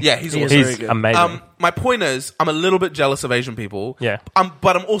movie. Yeah, he's He is awesome. very good. amazing. My point is, I'm a little bit jealous of Asian people. Yeah.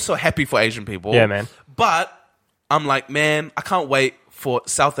 But I'm also happy for Asian people. Yeah, man. But I'm like, man, I can't wait for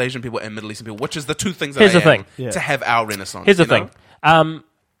South Asian people and Middle Eastern people, which is the two things that Here's I the thing. Yeah. to have our renaissance. Here's the you know? thing.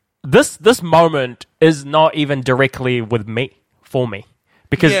 This moment is not even directly with me, for me.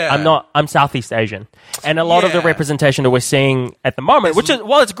 Because Yeah. I'm Southeast Asian. And a lot of the Yeah. representation that we're seeing at the moment, which is,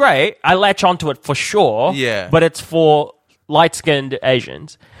 well, it's great. I latch onto it for sure. Yeah. But it's for light-skinned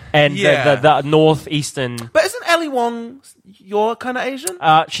Asians. And Yeah. the northeastern, But isn't Ali Wong your kind of Asian?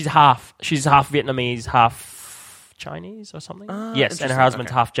 she's half Vietnamese, half Chinese or something. Yes, and interesting. her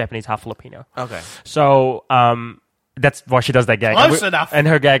husband's Okay. half Japanese, half Filipino. Okay. So, that's why she does that gag. Close And enough. And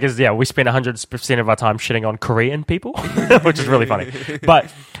her gag is, we spend 100% of our time shitting on Korean people, which is really funny.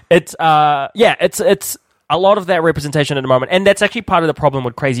 But it's, a lot of that representation at the moment, and that's actually part of the problem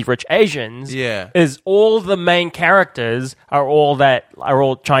with Crazy Rich Asians. Yeah. Is all the main characters are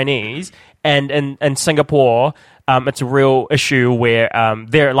all Chinese, and in Singapore, it's a real issue where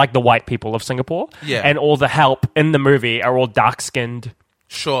they're like the white people of Singapore, and all the help in the movie are all dark-skinned,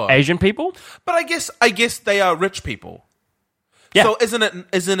 Asian people. But I guess they are rich people. Yeah. So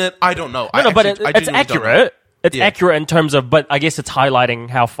isn't it? I don't know. No, but it's genuinely accurate. It's accurate in terms of, but I guess it's highlighting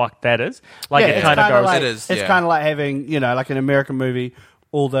how fucked that is. Like it kind of goes. Like, it is. It's kind of like having like an American movie.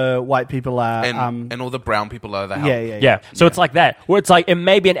 All the white people are, and all the brown people are the help. Yeah. So it's like that. Where it's like it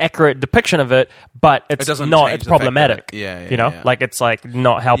may be an accurate depiction of it, but it's not. It's problematic. Like it's like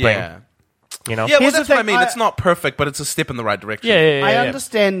not helping. Yeah. Yeah, well, that's what I mean. It's not perfect, but it's a step in the right direction. Yeah. I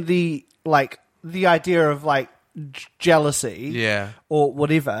understand the idea of like jealousy, or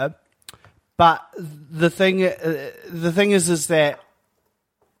whatever. But the thing is that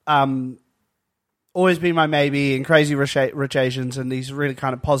always been my maybe in Crazy Rich Asians and these really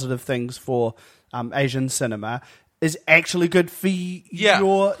kind of positive things for Asian cinema is actually good for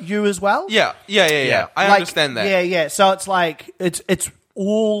you as well. Yeah. I understand that. Yeah. So it's like it's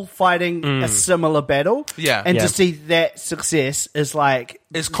all fighting a similar battle. Yeah. And to see that success is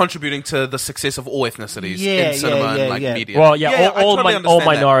contributing to the success of all ethnicities in cinema and media. Well, all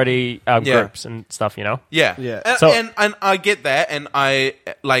minority groups and stuff, Yeah. And I get that, and I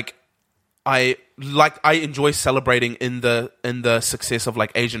enjoy celebrating in the success of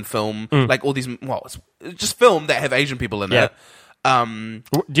like Asian film, like all these it's just film that have Asian people in it. Do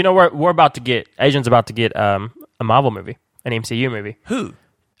you know Asians about to get a Marvel movie, an MCU movie? Who?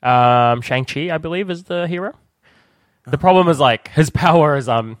 Shang-Chi, I believe, is the hero. The problem is like his power is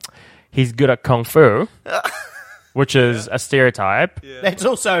he's good at kung fu, which is a stereotype. Yeah. That's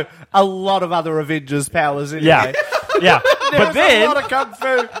also a lot of other Avengers powers anyway. Yeah. But then, a lot of kung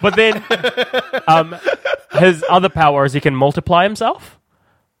fu. But then, his other power is he can multiply himself.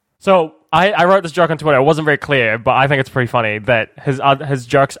 So I wrote this joke on Twitter. It wasn't very clear, but I think it's pretty funny that his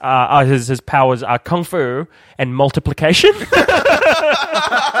jokes are his powers are kung fu and multiplication, which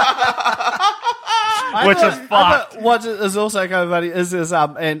is fucked. What is also kind of funny is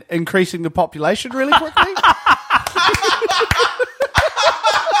and increasing the population really quickly.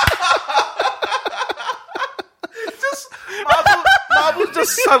 Marvel's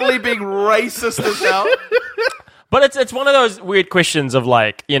just suddenly being racist as hell. But it's one of those weird questions of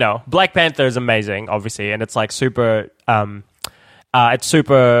like, Black Panther is amazing, obviously, and it's like super, because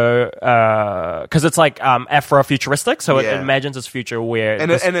it's like Afro-futuristic, so it imagines this future where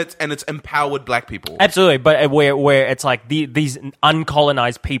and it's empowered black people. Absolutely, but where it's like these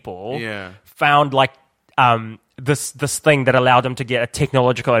uncolonized people found like this thing that allowed them to get a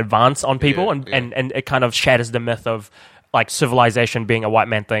technological advance on people, and it kind of shatters the myth of like civilization being a white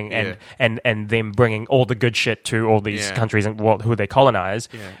man thing, and them bringing all the good shit to all these countries and who they colonize.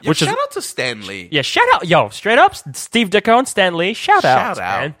 Yeah. Shout out to Stan Lee. Yeah, shout out, straight up, Steve Ditko and Stan Lee. Shout out,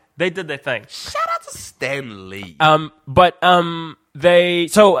 man. They did their thing. Shout out to Stan Lee.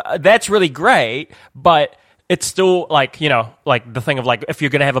 So that's really great, but it's still like, like the thing of like, if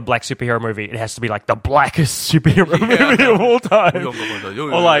you're going to have a black superhero movie, it has to be like the blackest superhero movie of all time.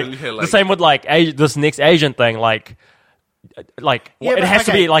 Or like, the same with like this next Asian thing, it has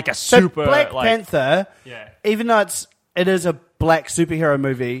to be like a super... So Black Panther, even though it is a black superhero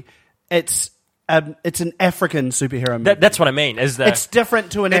movie, it's an African superhero movie. That's what I mean. It's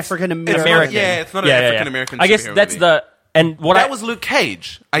different to an African American. It's not an African American. I guess that's movie. That was Luke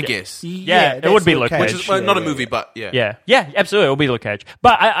Cage, I guess. Yeah, it would be Luke Cage. Which is not a movie, but yeah, absolutely, it will be Luke Cage.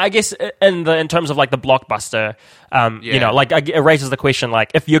 But I guess in terms of like the blockbuster, it raises the question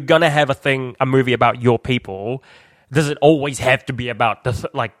like, if you're gonna have a movie about your people, does it always have to be about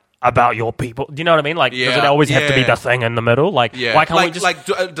about your people? Do you know what I mean? Like, does it always have to be the thing in the middle? Like, why can't we just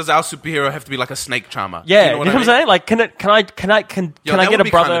does our superhero have to be like a snake charmer? Yeah, you know what I'm saying? Like, can I get a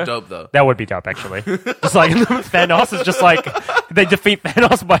brother? Dope, though. That would be dope, actually. Just like Thanos is just like they defeat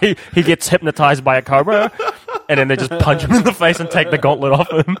Thanos by he gets hypnotized by a cobra, and then they just punch him in the face and take the gauntlet off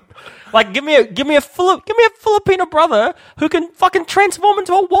him. Like, give me a Filipino brother who can fucking transform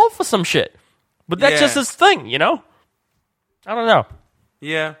into a wolf or some shit. But that's just his thing, I don't know.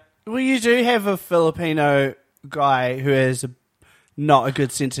 Yeah. Well, you do have a Filipino guy who has not a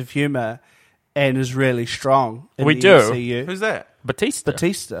good sense of humor and is really strong in the MCU. Who's that?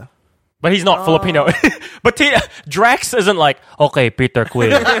 Batista. But he's not Filipino. But Drax isn't like, okay, Peter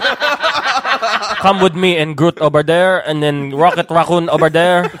Quill, come with me and Groot over there, and then Rocket Raccoon over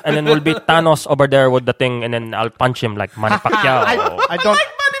there, and then we'll beat Thanos over there with the thing, and then I'll punch him like Manny Pacquiao. I don't...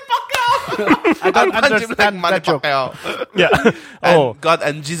 I don't understand like that joke. Yeah. And God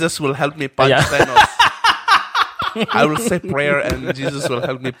and Jesus will help me punch Thanos. I will say prayer and Jesus will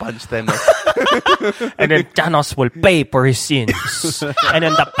help me punch Thanos. And then Thanos will pay for his sins. And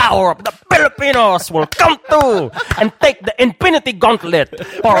then the power of the Filipinos will come through and take the Infinity Gauntlet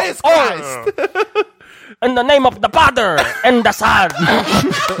for Praise all. Christ. In the name of the Father and the Son.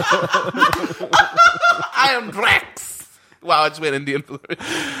 I am Drax. Wow, I just went Indian.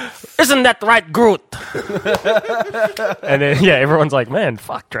 Isn't that right, Groot? And then, yeah, everyone's like, man,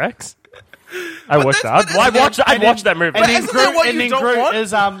 fuck Drax. I watched that. I'd watch that movie. And then isn't that what Groot, you and then don't Groot want?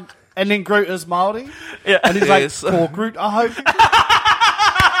 is and then Groot is Māori, Yeah. and he's Yes. like, "Poor Groot, aho,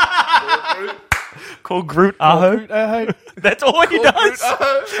 Call Groot Aho. Groot, aho, That's all he does.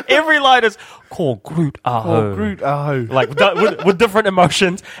 Every line is, call Groot Aho. poor Groot, aho." Like, with different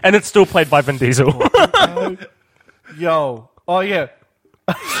emotions, and it's still played by Vin Diesel. Yo, oh yeah.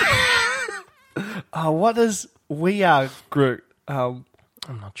 What is We Are Groot? I'm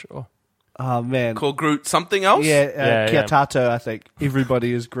not sure. Oh man, Call Groot something else? yeah, Yeah. Kia tatou, I think.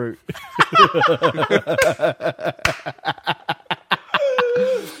 Everybody is Groot.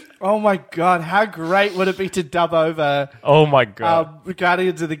 Oh my god, how great would it be to dub over Oh my god.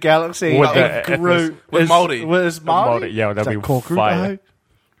 Guardians of the Galaxy With and the- Groot with is- Māori. with his Māori? Māori, yeah, that'd It's be like, call Groot, fire. aho.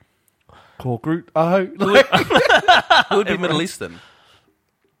 Call Groot, aho. Who would be Middle Eastern?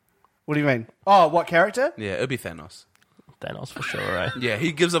 What do you mean? Oh, what character? Yeah, it'd be Thanos. Thanos for sure, right? Yeah,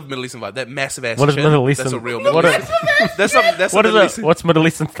 he gives off Middle Eastern vibe. That massive ass. What is chin, Middle Eastern? That's a real Middle What Eastern. That's a What Middle is Eastern. it? What's Middle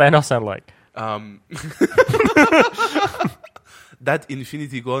Eastern Thanos sound like? That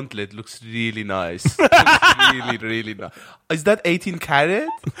Infinity Gauntlet looks really nice. Looks really, really nice. Is that 18 karat?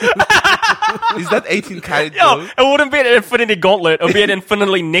 Is that 18 karat Yo, gold? it wouldn't be an Infinity Gauntlet. It would be an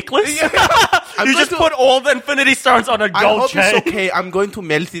Infinity necklace. You just put all the Infinity Stones on a I gold hope chain. it's okay. I'm going to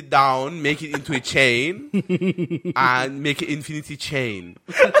melt it down, make it into a chain, and make an infinity chain.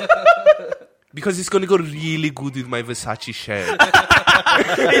 Because it's going to go really good with my Versace shirt.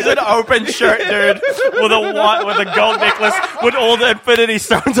 He's an open shirt, dude, with a gold necklace with all the Infinity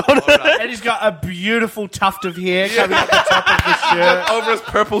Stones on it. And he's got a beautiful tuft of hair coming up the top of his shirt. Over his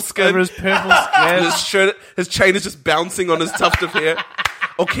purple skin. Over his purple skin. His shirt, his chain is just bouncing on his tuft of hair.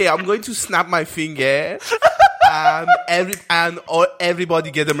 Okay, I'm going to snap my finger,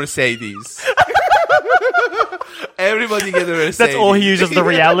 everybody get a Mercedes. Everybody get a Mercedes. That's all he uses the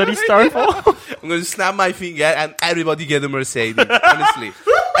reality stone for. I'm going to snap my finger and everybody get a Mercedes. Honestly,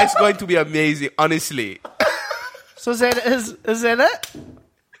 it's going to be amazing. Honestly, So is that it?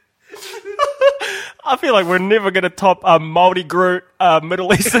 I feel like we're never going to top Māori Groot,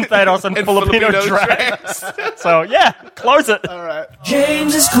 Middle Eastern Thanos, and Filipino Drax. So, yeah, close it. All right.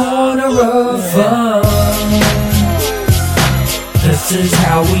 James's Corner of Fun. This is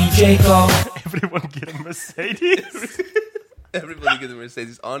how we jake off. Everyone get a Mercedes. everybody get a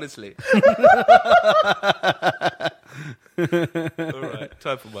Mercedes. Honestly. All right,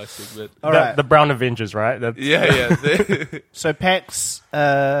 time for my segment. All right. The Brown Avengers, right? That's, Yeah. So Pax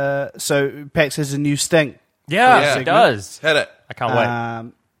has a new sting. yeah, Yeah. it does. Hit it. I can't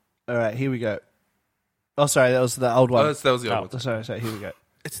wait. All right, here we go. Oh, sorry, that was the old one. That was the old one. Sorry, here we go.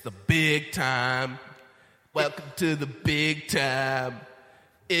 It's the big time. Welcome to the big time.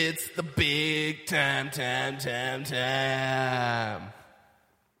 It's the big time.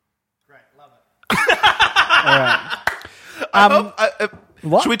 All right.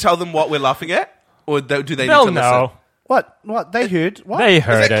 Should we tell them what we're laughing at? Or do they They'll need to know. listen? What? They heard? What? They Is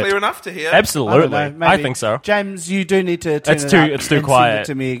heard that clear it. enough to hear? I don't Absolutely. know, I maybe. think so. James, you do need to turn It's it too- up it's too and quiet. Send it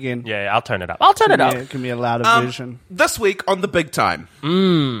to me again. Yeah, I'll turn it up. I'll turn it up. Yeah, give me a louder version. This week on the big time.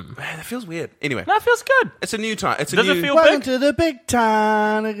 Man, that feels weird. Anyway, That feels good. it's a new time. It's a Does new. it feel Welcome big? to the big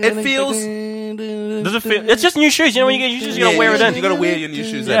time. It feels- Does it feel? It's just new shoes. You know, when you get your shoes, you gotta wear it in. You gotta wear your new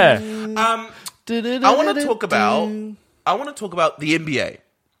shoes Yeah. in. I want to talk about the NBA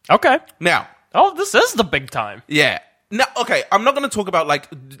Okay. now. Oh, this is the big time. Yeah. Now, okay, I'm not going to talk about like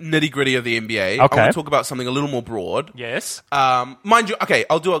nitty gritty of the NBA. Okay. I want to talk about something a little more broad. Yes. Mind you, okay,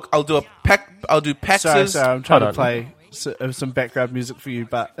 I'll do Pax's. Sorry, I'm trying Hold to on. play some background music for you,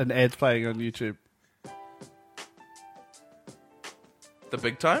 but an ad's playing on YouTube. The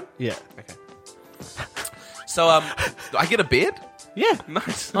big time. Yeah. Okay. So do I get a bed? Yeah.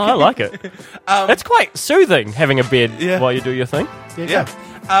 Nice. Oh, I like it. It's quite soothing having a bed Yeah. while you do your thing. Yeah.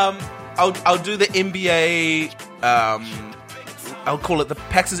 I'll do the NBA. I'll call it the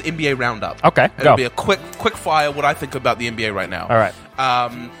Pax's NBA roundup. Okay, It'll go. be a quick fire. What I think about the NBA right now. All right.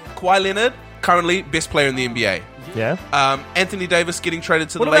 Kawhi Leonard, currently best player in the NBA. Yeah. Anthony Davis getting traded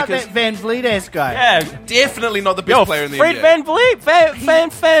to What the about Lakers. that Van Vliet ass guy? Yeah. Definitely not the best Yo, player in the Fred NBA. Van Vliet,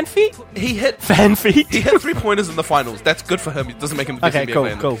 fan feet, He hit fan feet. He hit 3-pointers in the finals. That's good for him. It doesn't make him the best Okay, NBA cool,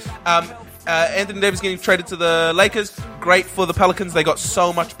 player. cool. Anthony Davis getting traded to the Lakers. Great for the Pelicans. They got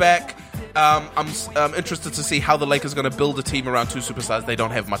so much back. I'm interested to see how the Lakers are going to build a team around two superstars. They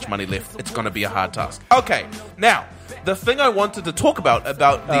don't have much money left. It's going to be a hard task. Okay, now, the thing I wanted to talk about the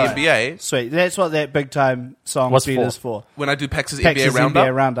NBA... Sweet. That's what that big time song is for. When I do Pax's Pax's NBA Roundup?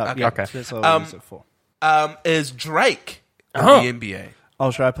 NBA Roundup. Okay. Yeah, Okay. that's what I use it for. Is Drake in Uh-huh. the NBA? Oh,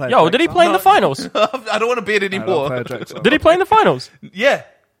 should I play? Yo, did he play in the finals? I don't want to bet I'll play anymore. a Drake song. Did he play in the finals? Yeah.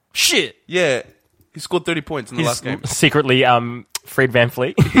 Shit. Yeah. He scored 30 points in the last game. Secretly, Fred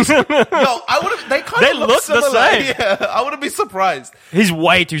VanVleet. Yo, I would have. They kind They of look look the similar. same. Yeah, I wouldn't be surprised. He's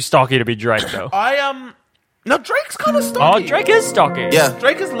way too stocky to be Drake, though. No, Drake's kind of stocky. Oh, Drake is stocky. Yeah,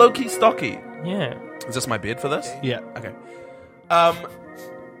 Drake is low key stocky. Yeah. Is this my bid for this? Yeah. Okay.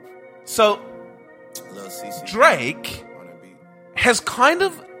 So Drake has kind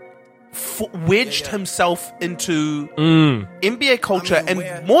of wedged himself into NBA culture,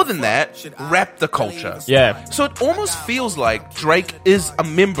 and more than that, raptor culture. Yeah. So it almost feels like Drake is a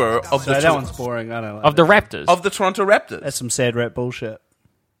member of So that one's boring. I don't like Of the Raptors. of the Toronto Raptors, That's some sad rap bullshit.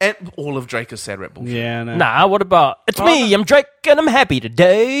 and all of Drake is sad rap bullshit. Yeah, I know. Nah, what about... It's me, I'm Drake, and I'm happy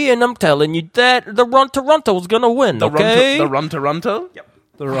today, and I'm telling you that the Toronto's gonna win, okay? The Run Toronto. Yep.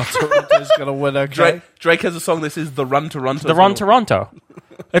 The Toronto's going to win, okay? Drake has a song that says the Run Toronto. The Run Toronto.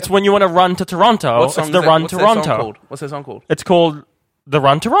 It's when you want to run to Toronto, What it's song the is that? Run What's that song Toronto. called? What's that song called? It's called the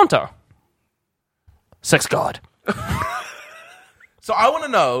Run Toronto. Sex God. So I want to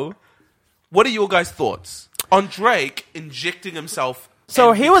know, what are your guys' thoughts on Drake injecting himself? So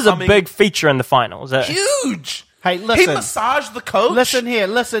and he was a becoming big feature in the finals. huge. Hey, He listen. massaged the coach. Listen here.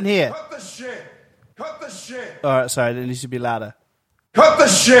 Cut the shit. Cut the shit. All right, sorry, that needs to be louder. Cut the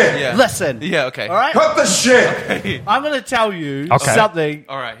shit. Yeah. Listen. Yeah. Okay. All right? Cut the shit. I'm going to tell you Okay. something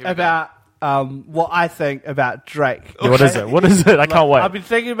All right, here we about what I think about Drake. What is it? What is it? I can't wait. I've been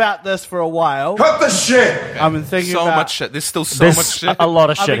thinking about this for a while. Cut the shit. I've been thinking So about... much shit. There's still so There's much shit. a lot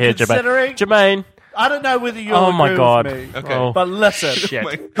of I've shit been here, considering- Jermaine. I don't know whether you'll Oh my agree God. with me. Okay. Oh, But listen.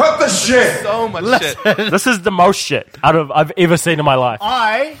 shit. Cut the shit. So much shit. This is the most shit I've ever seen in my life.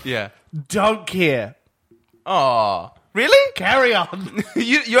 I Yeah. don't care. Oh, really? Carry on.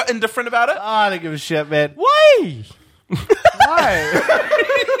 You're indifferent about it? I don't give a shit, man. Why? Why?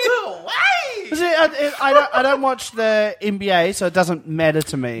 Why? See, I don't watch the NBA, so it doesn't matter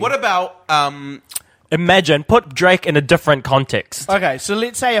to me. What about Imagine, put Drake in a different context. Okay, so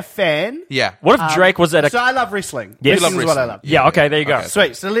let's say a fan. Yeah. What if Drake was at a... So I love wrestling. Yes. Wrestling You is love what I wrestling. love. Yeah, okay, there you go. Okay.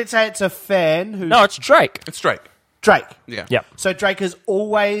 Sweet. So let's say it's a fan who... No, it's Drake. It's Drake. Drake. Yeah. Yeah. So Drake is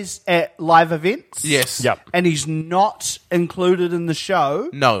always at live events. Yes. Yep. And he's not included in the show.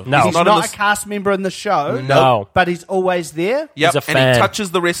 No. No. He's not not, in a the... cast member in the show. No. But he's always there. Yep. He's a And fan. he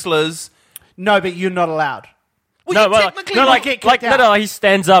touches the wrestlers. No, but you're not allowed. Well, No, you well, technically no, not like, get like, kicked no, out. he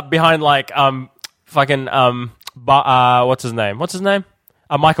stands up behind like, fucking, what's his name?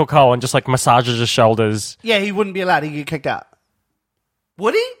 Michael Cole, and just like massages his shoulders. Yeah, he wouldn't be allowed. He'd get kicked out.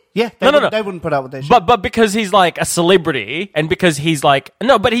 Would he? Yeah, No. they wouldn't put up with that shit. But because he's like a celebrity, and because he's like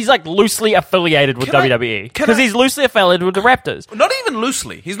but he's like loosely affiliated with Can I- WWE can because I- he's loosely affiliated with the Raptors. Not even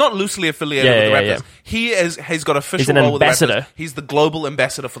loosely. He's not loosely affiliated Yeah, with the yeah, Raptors. yeah. He's got official He's an role with the ambassador. Raptors. He's the global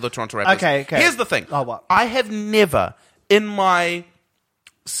ambassador for the Toronto Raptors. Okay. Here's the thing. Oh, what? I have never, in my,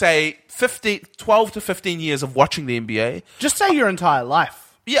 say, 12 to 15 years of watching the NBA... Just say your entire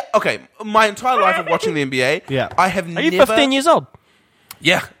life. Yeah, okay. My entire life of watching the NBA, Yeah. I have Are never... you 15 years old?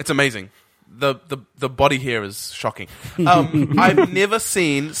 Yeah, it's amazing. The body here is shocking. I've never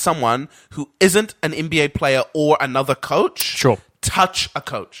seen someone who isn't an NBA player or another coach Sure. touch a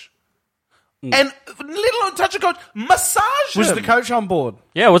coach. And let alone touch a coach, massage Was him. the coach on board?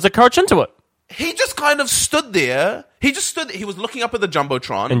 Yeah, was the coach into it? He just kind of stood there. He was looking up at the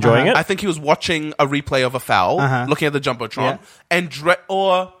Jumbotron. Enjoying it? I think he was watching a replay of a foul, looking at the Jumbotron. Yeah. And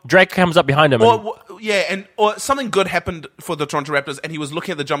Drake comes up behind him. or something good happened for the Toronto Raptors, and he was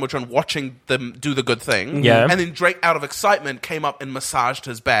looking at the Jumbotron, watching them do the good thing. Yeah. And then Drake, out of excitement, came up and massaged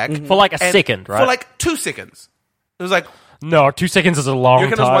his back. For like a And- second, right? For like 2 seconds. It was like, No, 2 seconds is a long You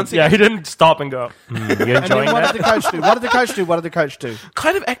reckon it was time. 1 second? Yeah, he didn't stop and go, you And then enjoying what that? did the coach do? What did the coach do? What did the coach do?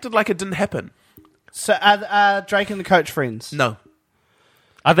 kind of acted like it didn't happen. So are Drake and the coach friends? No.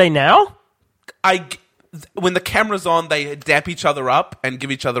 Are they now? When the camera's on, they dap each other up and give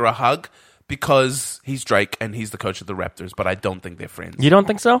each other a hug because he's Drake and he's the coach of the Raptors, but I don't think they're friends. You don't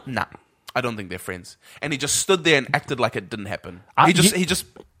think so? Nah, I don't think they're friends. And he just stood there and acted like it didn't happen. Uh, He just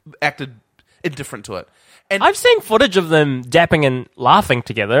acted indifferent to it. And I've seen footage of them dapping and laughing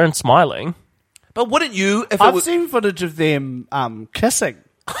together and smiling. but wouldn't you if it I've was seen footage of them kissing.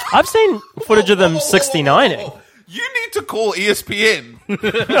 I've seen footage of them 69ing. You need to call ESPN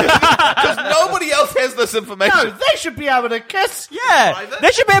because nobody else has this information. No, they should be able to kiss. Yeah, Private?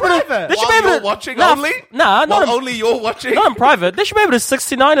 they should be able to. Private. They should While be able you're to watching Nah, only. Nah, not While in, only you're watching. not in private. They should be able to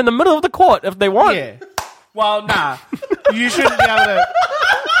 69 in the middle of the court if they want. Yeah. Well, nah. You shouldn't be able to.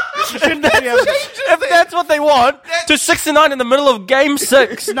 You shouldn't be able to. If that's what they want, to 69 in the middle of Game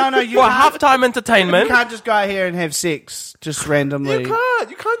 6 No, you for can't- halftime You entertainment. can't just go out here and have sex just randomly. You can't.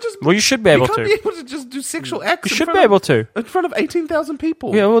 You can't just. Well, you should be able you can't to. be able to just do sexual acts. You in should front be of- able to. in front of 18,000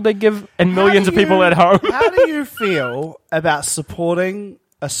 people. Yeah, well, they give and How millions do of people you- at home. How do you feel about supporting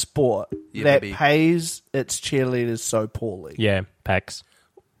a sport Yeah, that baby. pays its cheerleaders so poorly? Yeah, Pax.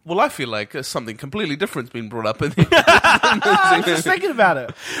 Well, I feel like something completely different's been brought up in the I was just thinking about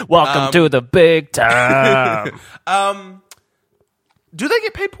it. Welcome to the big time. Do they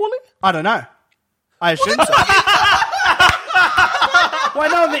get paid poorly? I don't know. I assume so. Why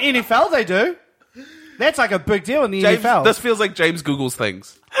not in the NFL they do? That's like a big deal in the James, NFL. this feels like James Googles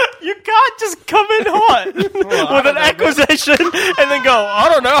things. You can't just come in hot with an accusation and then go, I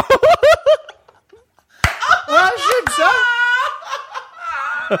don't know. Well, I assume so.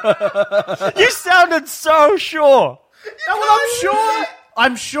 You sounded so sure. No, well,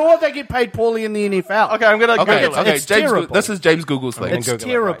 I'm sure they get paid poorly in the NFL. Okay, I'm going to Okay, Google it. okay. it's James, terrible. this is James Google's thing. It's Google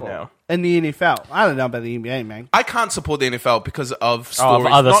it terrible right now. in the NFL. I don't know about the NBA, man. I can't support the NFL because of stories,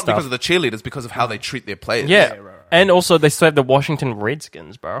 other not stuff. because of the cheerleaders, because of how they treat their players. Yeah. And also, they still have the Washington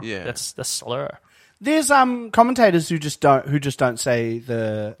Redskins, bro. Yeah. That's the slur. There's commentators who just don't say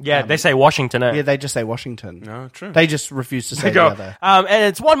the Yeah, they say Washington. yeah, they just say Washington. No, true. They just refuse to say They go, the other. and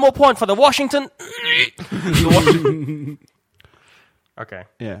it's one more point for the Washington. Okay.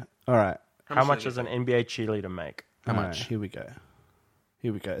 Yeah. All right. How much does an NBA cheerleader make? How much? Here we go.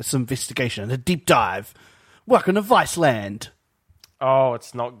 It's an investigation, a deep dive. Welcome to Viceland. Oh,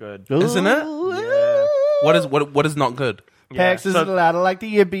 it's not good. Isn't it? Yeah. What is not good? Pax isn't allowed to like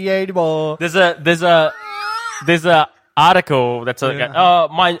the NBA anymore. There's a article that's like,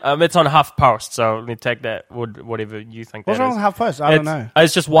 it's on HuffPost, so let me take that. Whatever you think. What's that wrong is. with HuffPost? I don't know.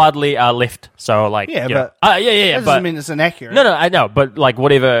 It's just widely left. So like, Yeah, you know. but yeah. That But doesn't mean it's inaccurate. no, I know, but like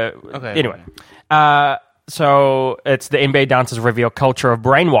whatever. Okay. Anyway, so it's the NBA dancers reveal culture of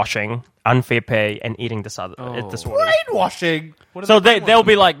brainwashing, unfair pay, and eating disorders. Brainwashing. So they'll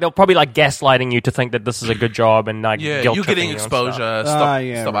probably like gaslighting you to think that this is a good job and like Yeah, guilt you're getting tripping you and stuff. exposure.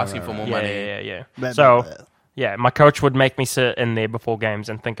 Stop right, asking for more Yeah, money. yeah. Blah, So, blah, blah. yeah, my coach would make me sit in there before games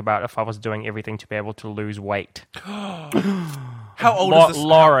and think about if I was doing everything to be able to lose weight. How old is this?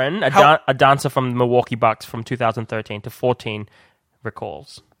 Lauren, how- a dancer from the Milwaukee Bucks from 2013 to 14,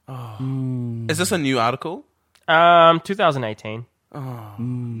 recalls. Is this a new article? 2018.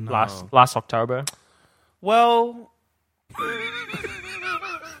 Last October. Well,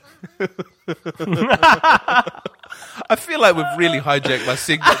 I feel like we've really hijacked my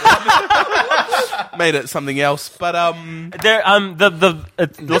segment, made it something else. But They're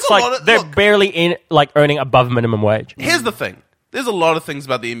it looks a like lot of- they're look. barely in like earning above minimum wage. here's the thing: there's a lot of things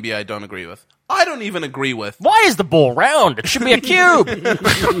about the NBA I don't agree with. I don't even agree with. Why is the ball round? It should be a cube.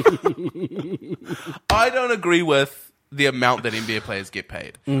 I don't agree with the amount that NBA players get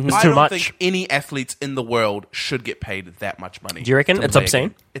paid. It's I too don't much. think any athletes in the world should get paid that much money. Do you reckon to it's play a obscene?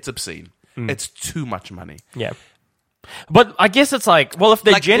 game. It's obscene. It's too much money. Yeah. But I guess it's like, well, if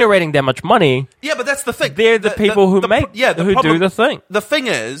they're Like, generating that much money, Yeah, but that's the thing. they're the people who make, who do the thing. The thing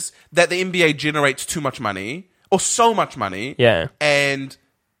is that the NBA generates too much money, or so much money, Yeah. and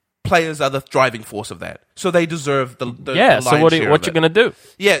players are the driving force of that. So they deserve the Yeah. the So lion's what share you of it. gonna do?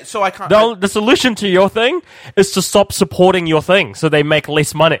 Yeah, so I can't... The solution to your thing is to stop supporting your thing, so they make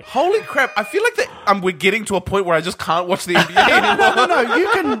less money. Holy crap, I feel like that we're getting to a point where I just can't watch the NBA anymore.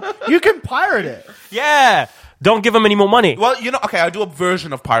 No, you can pirate it. Yeah. Don't give them any more money. Well, okay, I do a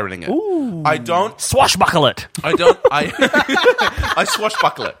version of pirating it. I Swashbuckle it. I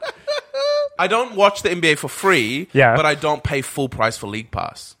swashbuckle it. I don't watch the NBA for free, Yeah. but I don't pay full price for League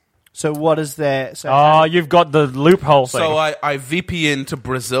Pass. So what is that? So Oh, you've got the loophole thing. So I VPN to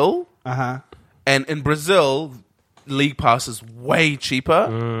Brazil, and in Brazil, League Pass is way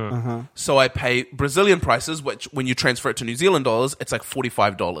cheaper. So I pay Brazilian prices, which when you transfer it to New Zealand dollars, it's like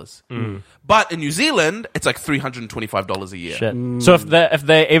 $45. But in New Zealand, it's like $325 a year. Shit. So if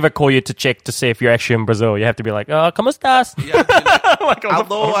they ever call you to check to see if you're actually in Brazil, you have to be like, "Oh, como estás?" Yeah,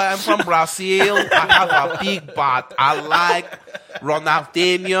 although I'm from Brazil, I have a big butt. I like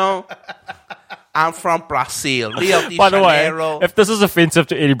Ronaldinho. I'm from Brazil, Rio de By the way, Janeiro. if this is offensive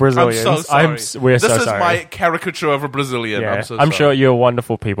to any I'm Brazilians, so sorry. we're this so is sorry. my caricature of a Brazilian. Yeah, I'm so I'm sorry. sure you're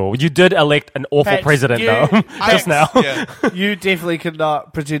wonderful people. You did elect an awful Pat, president, you- though, just now. Yeah. you definitely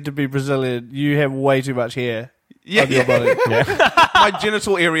cannot pretend to be Brazilian. You have way too much hair. Yeah, on your body. My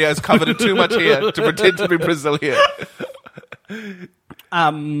genital area is covered in too much hair to pretend to be Brazilian.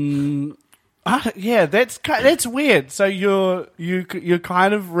 Yeah, that's weird. So you're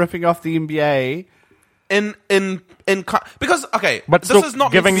kind of ripping off the NBA. Because But this still is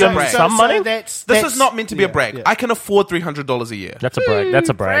not giving meant to be them a brag. some money? This This is not meant to be a brag. Yeah. I can afford $300 a year. That's a brag. That's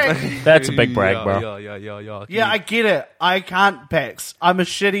a brag. That's a big brag, bro. Yeah, I get it. I can't, Pax. I'm a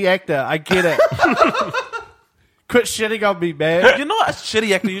shitty actor. I get it. Quit shitting on me, man. You're not a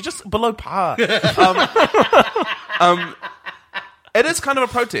shitty actor. You're just below par. It is kind of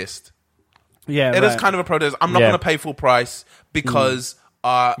a protest. Yeah, It is kind of a protest. I'm not Yeah. going to pay full price because You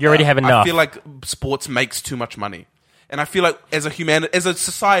already have enough. I feel like sports makes too much money. And I feel like as a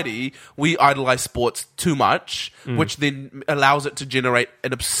society, we idolize sports too much, which then allows it to generate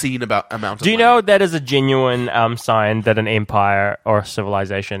an obscene amount of money. Do you know that is a genuine sign that an empire or a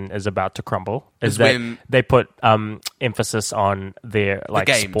civilization is about to crumble? Is that when- they put emphasis on their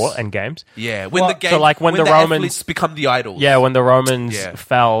games. sport and games? Yeah, when the game, so like when the Romans athletes become the idols. Yeah, when the Romans Yeah.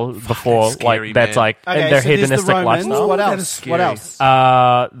 fell before, that's scary, that's man. like Okay, in their so there's the hedonistic Romans. lifestyle. What That is else? scary. What else?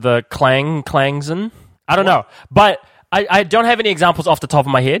 The Klangsen. I don't know, but I don't have any examples off the top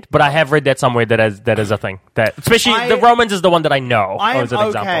of my head. But I have read that somewhere that is a thing. That especially the Romans is the one that I know. I am as an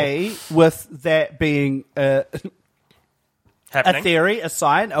example. okay with that being a Happening. theory, a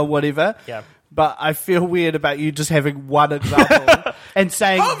sign, or whatever. Yeah. But I feel weird about you just having one example and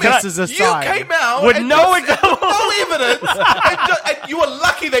saying this is a sign. You came out With and no you said no evidence, and you were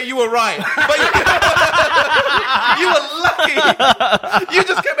lucky that you were right. But you were lucky. You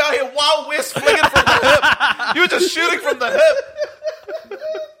just came out here Wild West flinging from the hip. You were just shooting from the hip.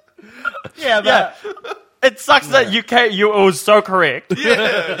 Yeah, but It sucks that you was so correct.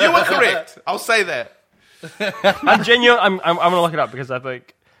 Yeah, you were correct. I'll say that. I'm genuine. I'm gonna look it up because I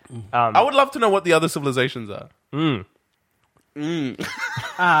think. I would love to know what the other civilizations are.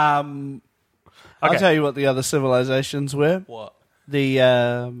 I'll tell you what the other civilizations were. What?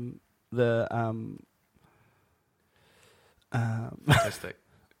 Fantastic.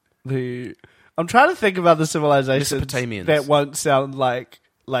 I'm trying to think of other civilizations Mesopotamians. that won't sound like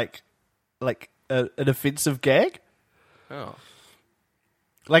an offensive gag. Oh.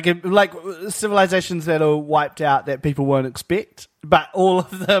 Like civilizations that are wiped out that people won't expect, but all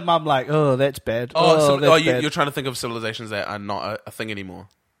of them, I'm like, oh, that's bad. That's bad. You're trying to think of civilizations that are not a thing anymore.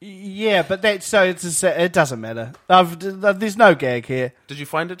 Yeah, but it doesn't matter. There's no gag here. Did you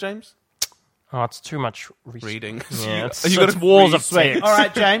find it, James? Oh, it's too much Reading. Yeah, it's, You gotta it's walls of Sweet. text. All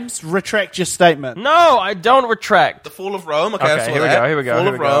right, James, retract your statement. No, I don't retract. The fall of Rome. Okay, I Okay, saw here we that. go. Here we go. Fall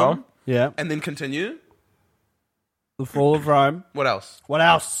Here of we go. Rome. Yeah, And then continue. the fall of Rome. What else? What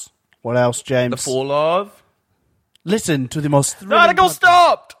else? What else, James? The fall of. Listen to the most The thrilling article podcast.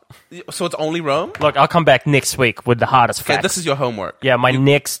 stopped. So it's only Rome. Look, I'll come back next week with the hardest Okay, facts. this is your homework. Yeah, my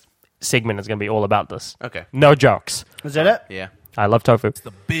next segment is going to be all about this. Okay. No jokes. Is that it? Yeah. I love tofu.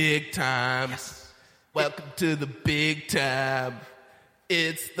 The big times. Welcome to the big time.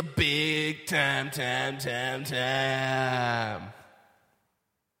 It's the big time.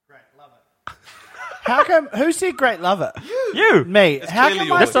 How come? Who said great love it? You. Me. How clearly come?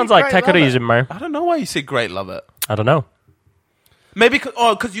 yours. I This sounds said like great love it? Takarism, man. I don't know why you say great love it. I don't know. Maybe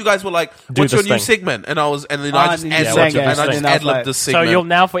because you guys were like, Do "What's your this new thing. segment?" And then I just and you ad-libbed sang it, and I and just then I was ad-libbed like- this So segment. you'll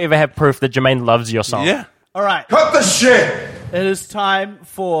now forever have proof that Jermaine loves your song. Yeah. All right. Cut the shit. It is time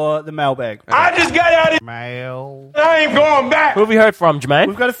for the mailbag. I just got out of Mail. I ain't going back. Who have we heard from, Jermaine?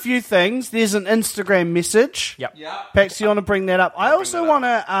 We've got a few things. There's an Instagram message. Yep. Pax, you want to bring that up? I also want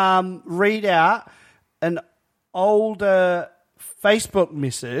to read out an older Facebook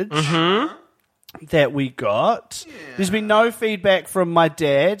message that we got. There's been no feedback from my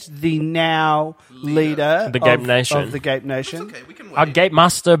dad, the now leader The Gape of, Nation. of the Gape Nation. Okay, we can wait. Our Gate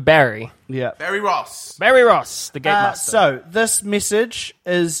Master, Barry. Yeah. Barry Ross. Barry Ross, the Gate Master. So this message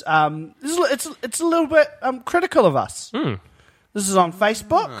is it's a little bit critical of us. This is on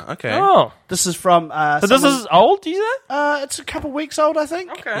Facebook. Okay. Oh. This is from So this is old, you say? it's a couple weeks old, I think.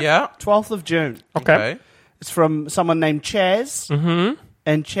 Okay. Yeah. 12th of June. Okay. It's from someone named Chaz. Mm-hmm.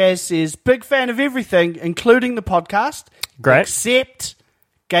 And Chaz says, big fan of everything, including the podcast. Great. Except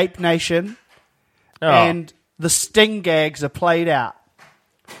Gape Nation. Oh. And the Sting gags are played out.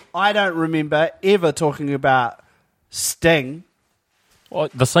 I don't remember ever talking about Sting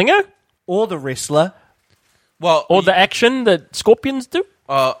What, the singer? or the wrestler. Well, Or the action that scorpions do?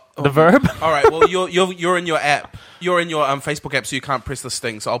 The verb? all right. Well, you're in your app. You're in your Facebook app, so you can't press the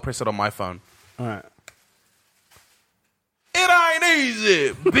sting. So I'll press it on my phone. All right. It ain't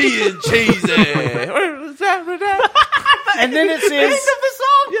easy being cheesy. And then it says,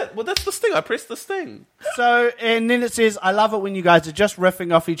 Yeah, well, that's the sting. I pressed the sting. and then it says, I love it when you guys are just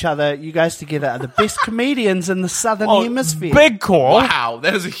riffing off each other. You guys together are the best comedians in the Southern Hemisphere. Big call. Wow,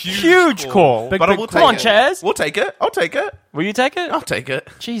 that is a huge call. Big, but big we'll call. take Come on, it. Chaz. We'll take it. I'll take it. Will you take it? I'll take it.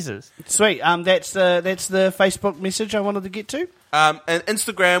 Jesus. Sweet. That's the Facebook message I wanted to get to. And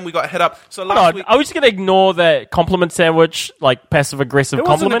Instagram, we got hit up. So Hold last on, week, are we just going to ignore that compliment sandwich, like passive-aggressive It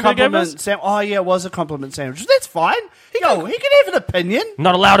wasn't a compliment you gave us? compliment sandwich. Oh, yeah, it was a compliment sandwich. That's fine. He can have an opinion.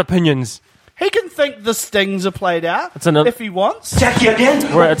 Not allowed opinions. He can think the stings are played out It's an- if he wants. Jackie again?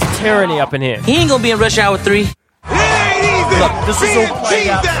 It's tyranny up in here. He ain't gonna be in Rush Hour 3. Look, this is all played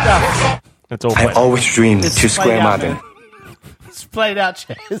out stuff. That's all. I Played. always dreamed It's to played square out, modern. man. It's played out,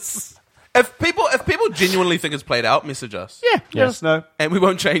 Chaz. if people genuinely think it's played out, message us. Yeah, let us know. And we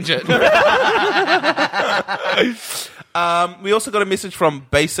won't change it. We also got a message from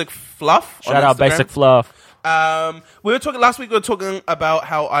Basic Fluff. on Shout out Instagram. Basic Fluff. We were talking last week. We were talking about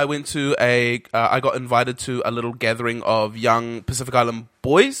how I went to I got invited to a little gathering of young Pacific Island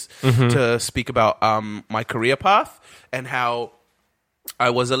boys to speak about my career path and how I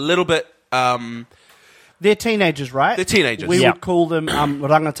was a little bit. They're teenagers, right? They're teenagers. We Yeah. would call them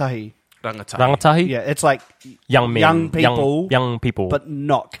rangatahi. Rangatahi. Rangatahi? Yeah, it's like Young men. young people, Young people. but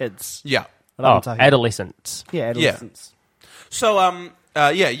not kids. Yeah. oh, Rangatahi. adolescents. Yeah, adolescents. So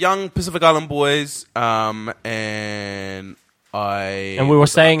young Pacific Island boys, and And we were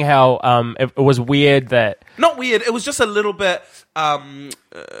saying how it was weird that... not weird. It was just a little bit.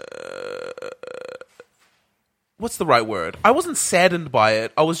 What's the right word? I wasn't saddened by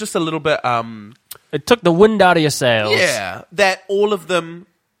it. I was just a little bit. It took the wind out of your sails. Yeah, that all of them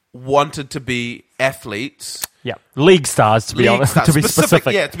wanted to be athletes. Yeah. League stars, to be honest. stars. To be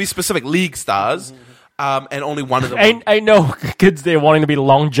specific. Yeah, to be specific, league stars. And only one of them. Ain't no kids there wanting to be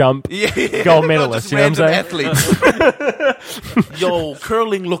long jump gold medalists. You know what I'm saying? Athletes. Yo,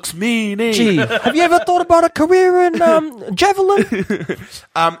 curling looks mean. Eh? Gee, have you ever thought about a career in javelin?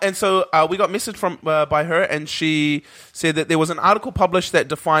 And so we got messaged from by her, and she said that there was an article published that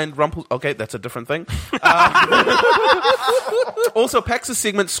defined Rumpel. Okay, that's a different thing. Also, Pax's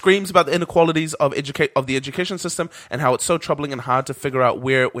segment screams about the inequalities of the education system and how it's so troubling and hard to figure out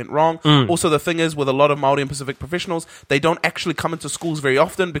where it went wrong. Also, the thing is, with a lot of Māori and Pacific professionals, they don't actually come into schools very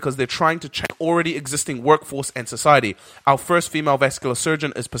often because they're trying to change already existing workforce and society. Our first female vascular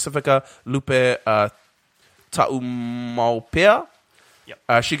surgeon is Pacifica Lupe Taumaupea.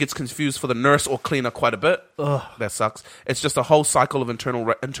 She gets confused for the nurse or cleaner quite a bit. Ugh. That sucks. It's just a whole cycle of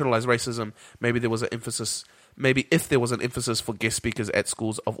internalized racism. Maybe if there was an emphasis for guest speakers at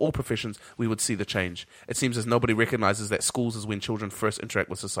schools of all professions, we would see the change. It seems as nobody recognizes that schools is when children first interact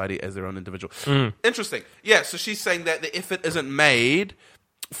with society as their own individual. Interesting. Yeah, so she's saying that the effort isn't made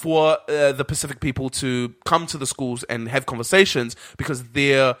for the Pacific people to come to the schools and have conversations because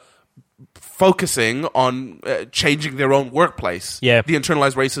they're focusing on changing their own workplace. Yeah. The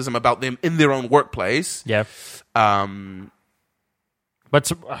internalized racism about them in their own workplace. Yeah. But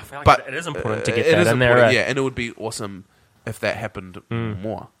I feel like But it is important to get it that is in there. important, yeah, and it would be awesome if that happened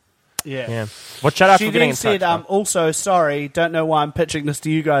more. Yeah. Well, shout out She for getting then in said, touch. also, sorry, don't know why I'm pitching this to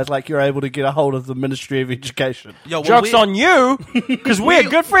you guys like you're able to get a hold of the Ministry of Education. Yo, well, Joke's on you, because we're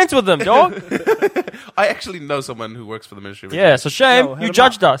good friends with them, dog. I actually know someone who works for the Ministry of Yeah, so shame. Yo, hit You 'em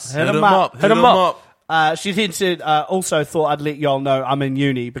judged up. us. Hit 'em up. Hit 'em up. She then said, also thought I'd let y'all know I'm in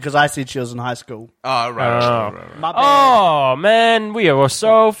uni because I said she was in high school. Oh, right. My bad. Oh, man, we are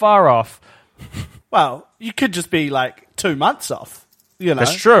so far off. Well, you could just be like 2 months off, you know.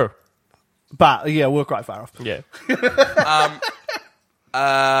 That's true. But yeah, we're quite far off. Yeah.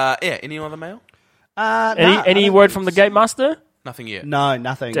 Yeah, any other mail? Any word from the gate master? Nothing yet. No,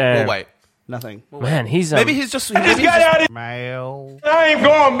 nothing. Damn. We'll wait. Nothing. Man, he's Maybe he's just Mail. I ain't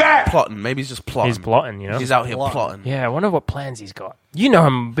going back. plotting. Maybe he's just plotting. he's plotting, you know. He's out here plotting. Yeah, I wonder what plans he's got. You know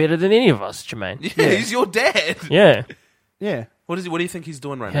him better than any of us, Jermaine. Yeah, he's your dad. Yeah. Yeah. What do you think he's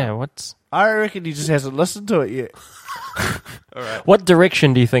doing right Yeah, now? what's... I reckon he just hasn't listened to it yet. What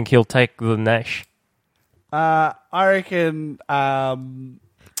direction do you think he'll take the Nash? I reckon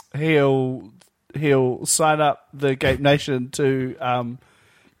he'll sign up the Gape Nation to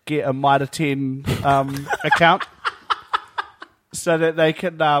get a Mitre 10 account so that they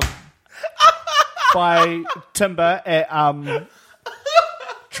can buy timber at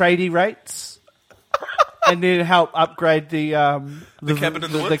tradie rates and then help upgrade the cabin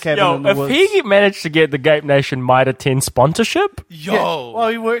in the woods? The cabin Yo, in the if woods. he managed to get the Gape Nation Mitre 10 sponsorship... Yo. Well,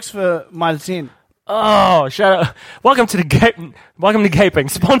 he works for Mitre 10. Oh, shout out. Welcome to Gaping,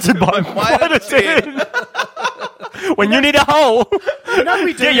 sponsored by Mitre 10. When you need a hole, You know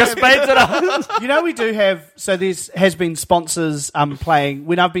we do get your have- spades at us. You know we do have. So there's has been sponsors playing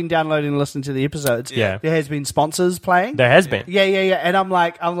when I've been downloading and listening to the episodes. Yeah. There has been sponsors playing. There has been. Yeah. And I'm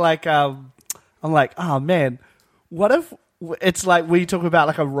like, oh man, what if it's like we talk about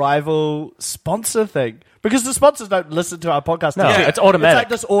like a rival sponsor thing? Because the sponsors don't listen to our podcast. No, anymore. it's automatic. It's like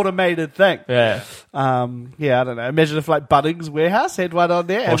this automated thing. Yeah. I don't know. Imagine if like Bunnings Warehouse had one on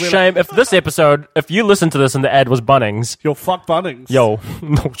there. Well, and we're shame if this episode, if you listen to this and the ad was Bunnings, Like, yo, fuck Bunnings. yo,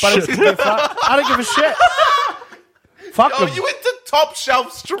 no Bunnings shit. can get fucked. I don't give a shit. Fuck Oh, them. you went to top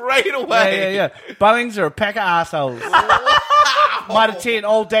shelf straight away. Yeah. Bunnings are a pack of assholes. Might attend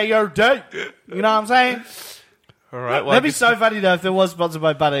all day your day. You know what I'm saying? All right. Well, That'd be so funny though if there was sponsored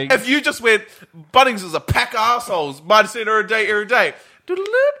by Bunnings. if you just went, Bunnings is a pack of assholes. Might have seen her every day.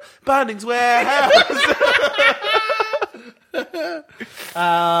 Doodle-doot. Bunnings Warehouse.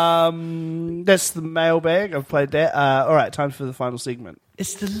 That's the mailbag. I've played that. All right, time for the final segment.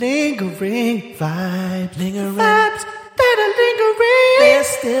 It's the lingering vibe. Lingering vibes that are lingering. They're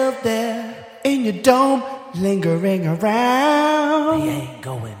still there in your dome, lingering around. They ain't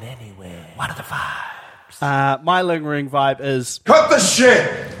going anywhere. What are the vibes? My lingering vibe is Cut the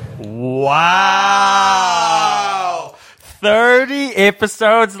shit. Wow. 30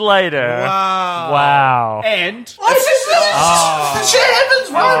 episodes later. Wow. and Shit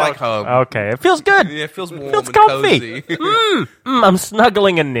happens, right? Like home. Okay, it feels good. Yeah, it feels warm Feels and comfy. cozy. I'm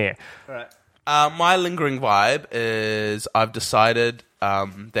snuggling in there. My lingering vibe is I've decided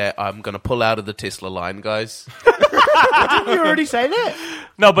that I'm going to pull out of the Tesla line, guys. didn't you already say that?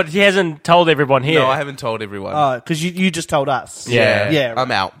 No, but he hasn't told everyone here. No, I haven't told everyone. Oh, because you just told us. Yeah.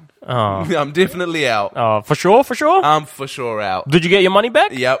 I'm out. Oh. I'm definitely out. Oh, for sure, for sure? I'm for sure out. Did you get your money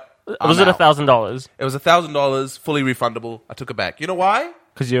back? Yep. Was it $1,000? It was $1,000, fully refundable. I took it back. You know why?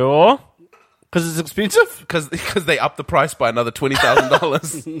 Because you're... Because it's expensive? Because they upped the price by another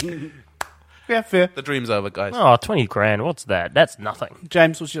 $20,000. Yeah, fair. The dream's over, guys. Oh, 20 grand. What's that? That's nothing.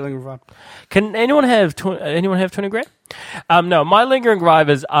 James, what's your lingering vibe? Can anyone have 20 grand? No, my lingering vibe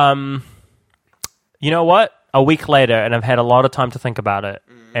is, you know what? A week later, and I've had a lot of time to think about it,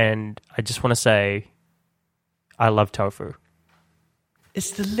 and I just want to say, I love tofu.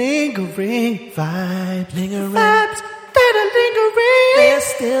 It's the lingering vibe. Lingering vibes that are lingering. They're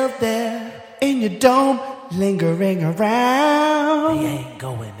still there in your dome, lingering around. They ain't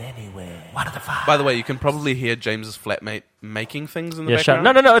going anywhere. What are the vibes? By the way, you can probably hear James's flatmate making things in the Yeah,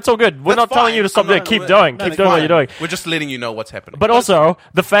 background. No, it's all good. We're That's not telling fine. you to stop I'm there. not- Keep no, doing. no, Keep doing what you're doing. We're just letting you know what's happening. But also,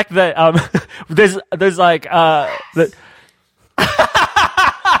 the fact that there's like... that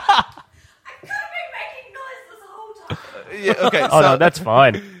yeah, okay. oh, no, that's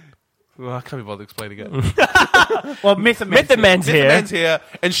fine. Well, I can't be bothered explaining it. Well, Method Man. Method Man's Method here. Man's here,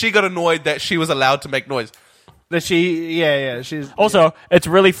 and she got annoyed that she was allowed to make noise. That she's... Also, it's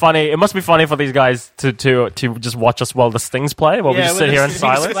really funny. It must be funny for these guys to just watch us while the stings play, while we just sit here in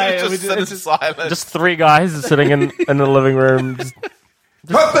silence. Just sit in silence. Just three guys sitting in the living room. Just,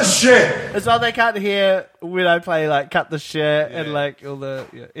 Cut the shit. It's why they can't hear when I play, like, cut the shit and, like, all the...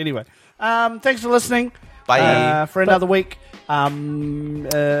 Yeah. Anyway, thanks for listening. Bye. For another week.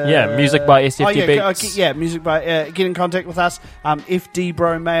 music by SFT Beats. Music by... get in contact with us.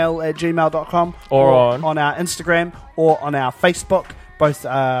 fdbromail@gmail.com. Or on our Instagram or on our Facebook. Both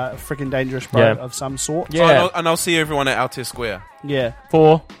freaking dangerous bro Yeah. of some sort. Yeah. And I'll see everyone at Altair Square. Yeah.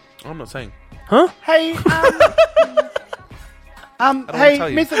 For I'm not saying. Hey, wanna hey, tell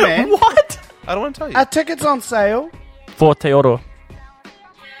you. Method Man. what? I don't want to tell you. Are tickets on sale? For Teodoro.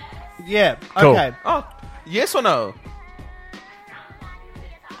 Yeah. Cool. Okay. Oh, yes or no?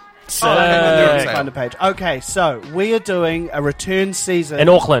 So, they're on sale. Find a page. Okay, so we are doing a return season in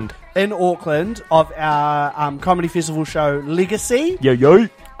Auckland. of our comedy festival show Legacy. Yo.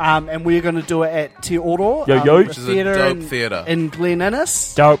 And we're going to do it at Te Oro, Yo. the Which is a dope theatre. in Glen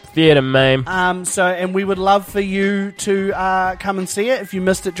Innes. Dope theatre, man. And we would love for you to come and see it if you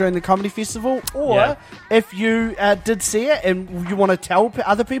missed it during the comedy festival, or Yeah. if you did see it and you want to tell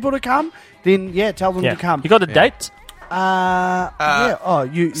other people to come, then tell them to come. You got the dates? Yeah. Oh,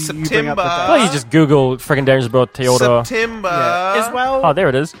 you bring up the September. Oh, you just Google freaking Dangerous Bro Teodoro. September. as well. Oh, there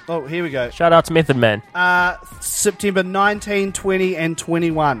it is. Oh, here we go. Shout out to Method Man. September 19, 20, and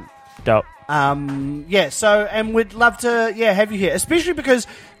 21. Dope. So, and we'd love to, have you here, especially because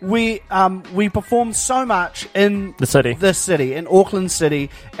we performed so much in The city. this city, in Auckland City,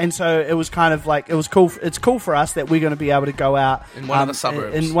 and so it was kind of like, it was cool. It's cool for us that we're going to be able to go out In one of the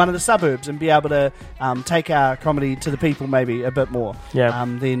suburbs. in one of the suburbs, and be able to take our comedy to the people maybe a bit more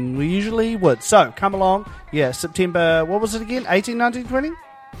than we usually would. So come along, September, what was it again? 18, 19, 20?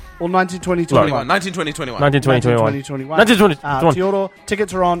 Or 1920, 21? 1920, 21. 1920, 21. 1920, Te oro,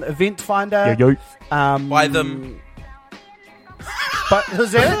 tickets are on Event Finder. Yo. Buy them. But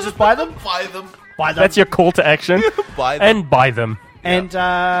is that it? Just buy them? Buy them. Buy them. That's your call to action. Buy them. And buy them. And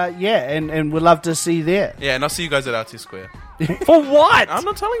and we'd love to see you there. Yeah, and I'll see you guys at RT Square. For what? I'm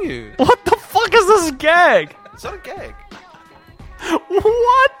not telling you. What the fuck is this gag? It's not a gag.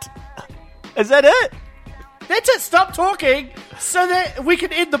 What? Is that it? That's it. Stop talking so that we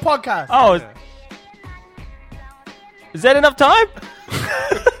can end the podcast. Oh. Is that enough time?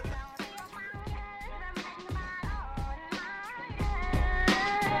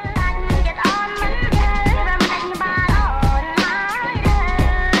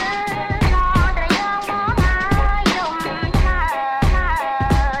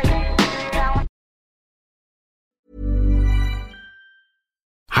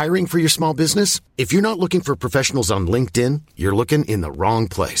 Hiring for your small business? If you're not looking for professionals on LinkedIn, you're looking in the wrong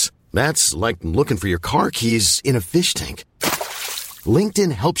place. That's like looking for your car keys in a fish tank.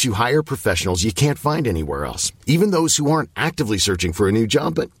 LinkedIn helps you hire professionals you can't find anywhere else, even those who aren't actively searching for a new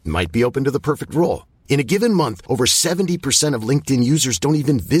job but might be open to the perfect role. In a given month, over 70% of LinkedIn users don't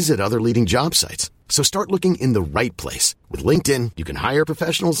even visit other leading job sites. So start looking in the right place. With LinkedIn, you can hire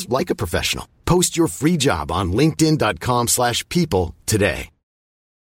professionals like a professional. Post your free job on linkedin.com/people today.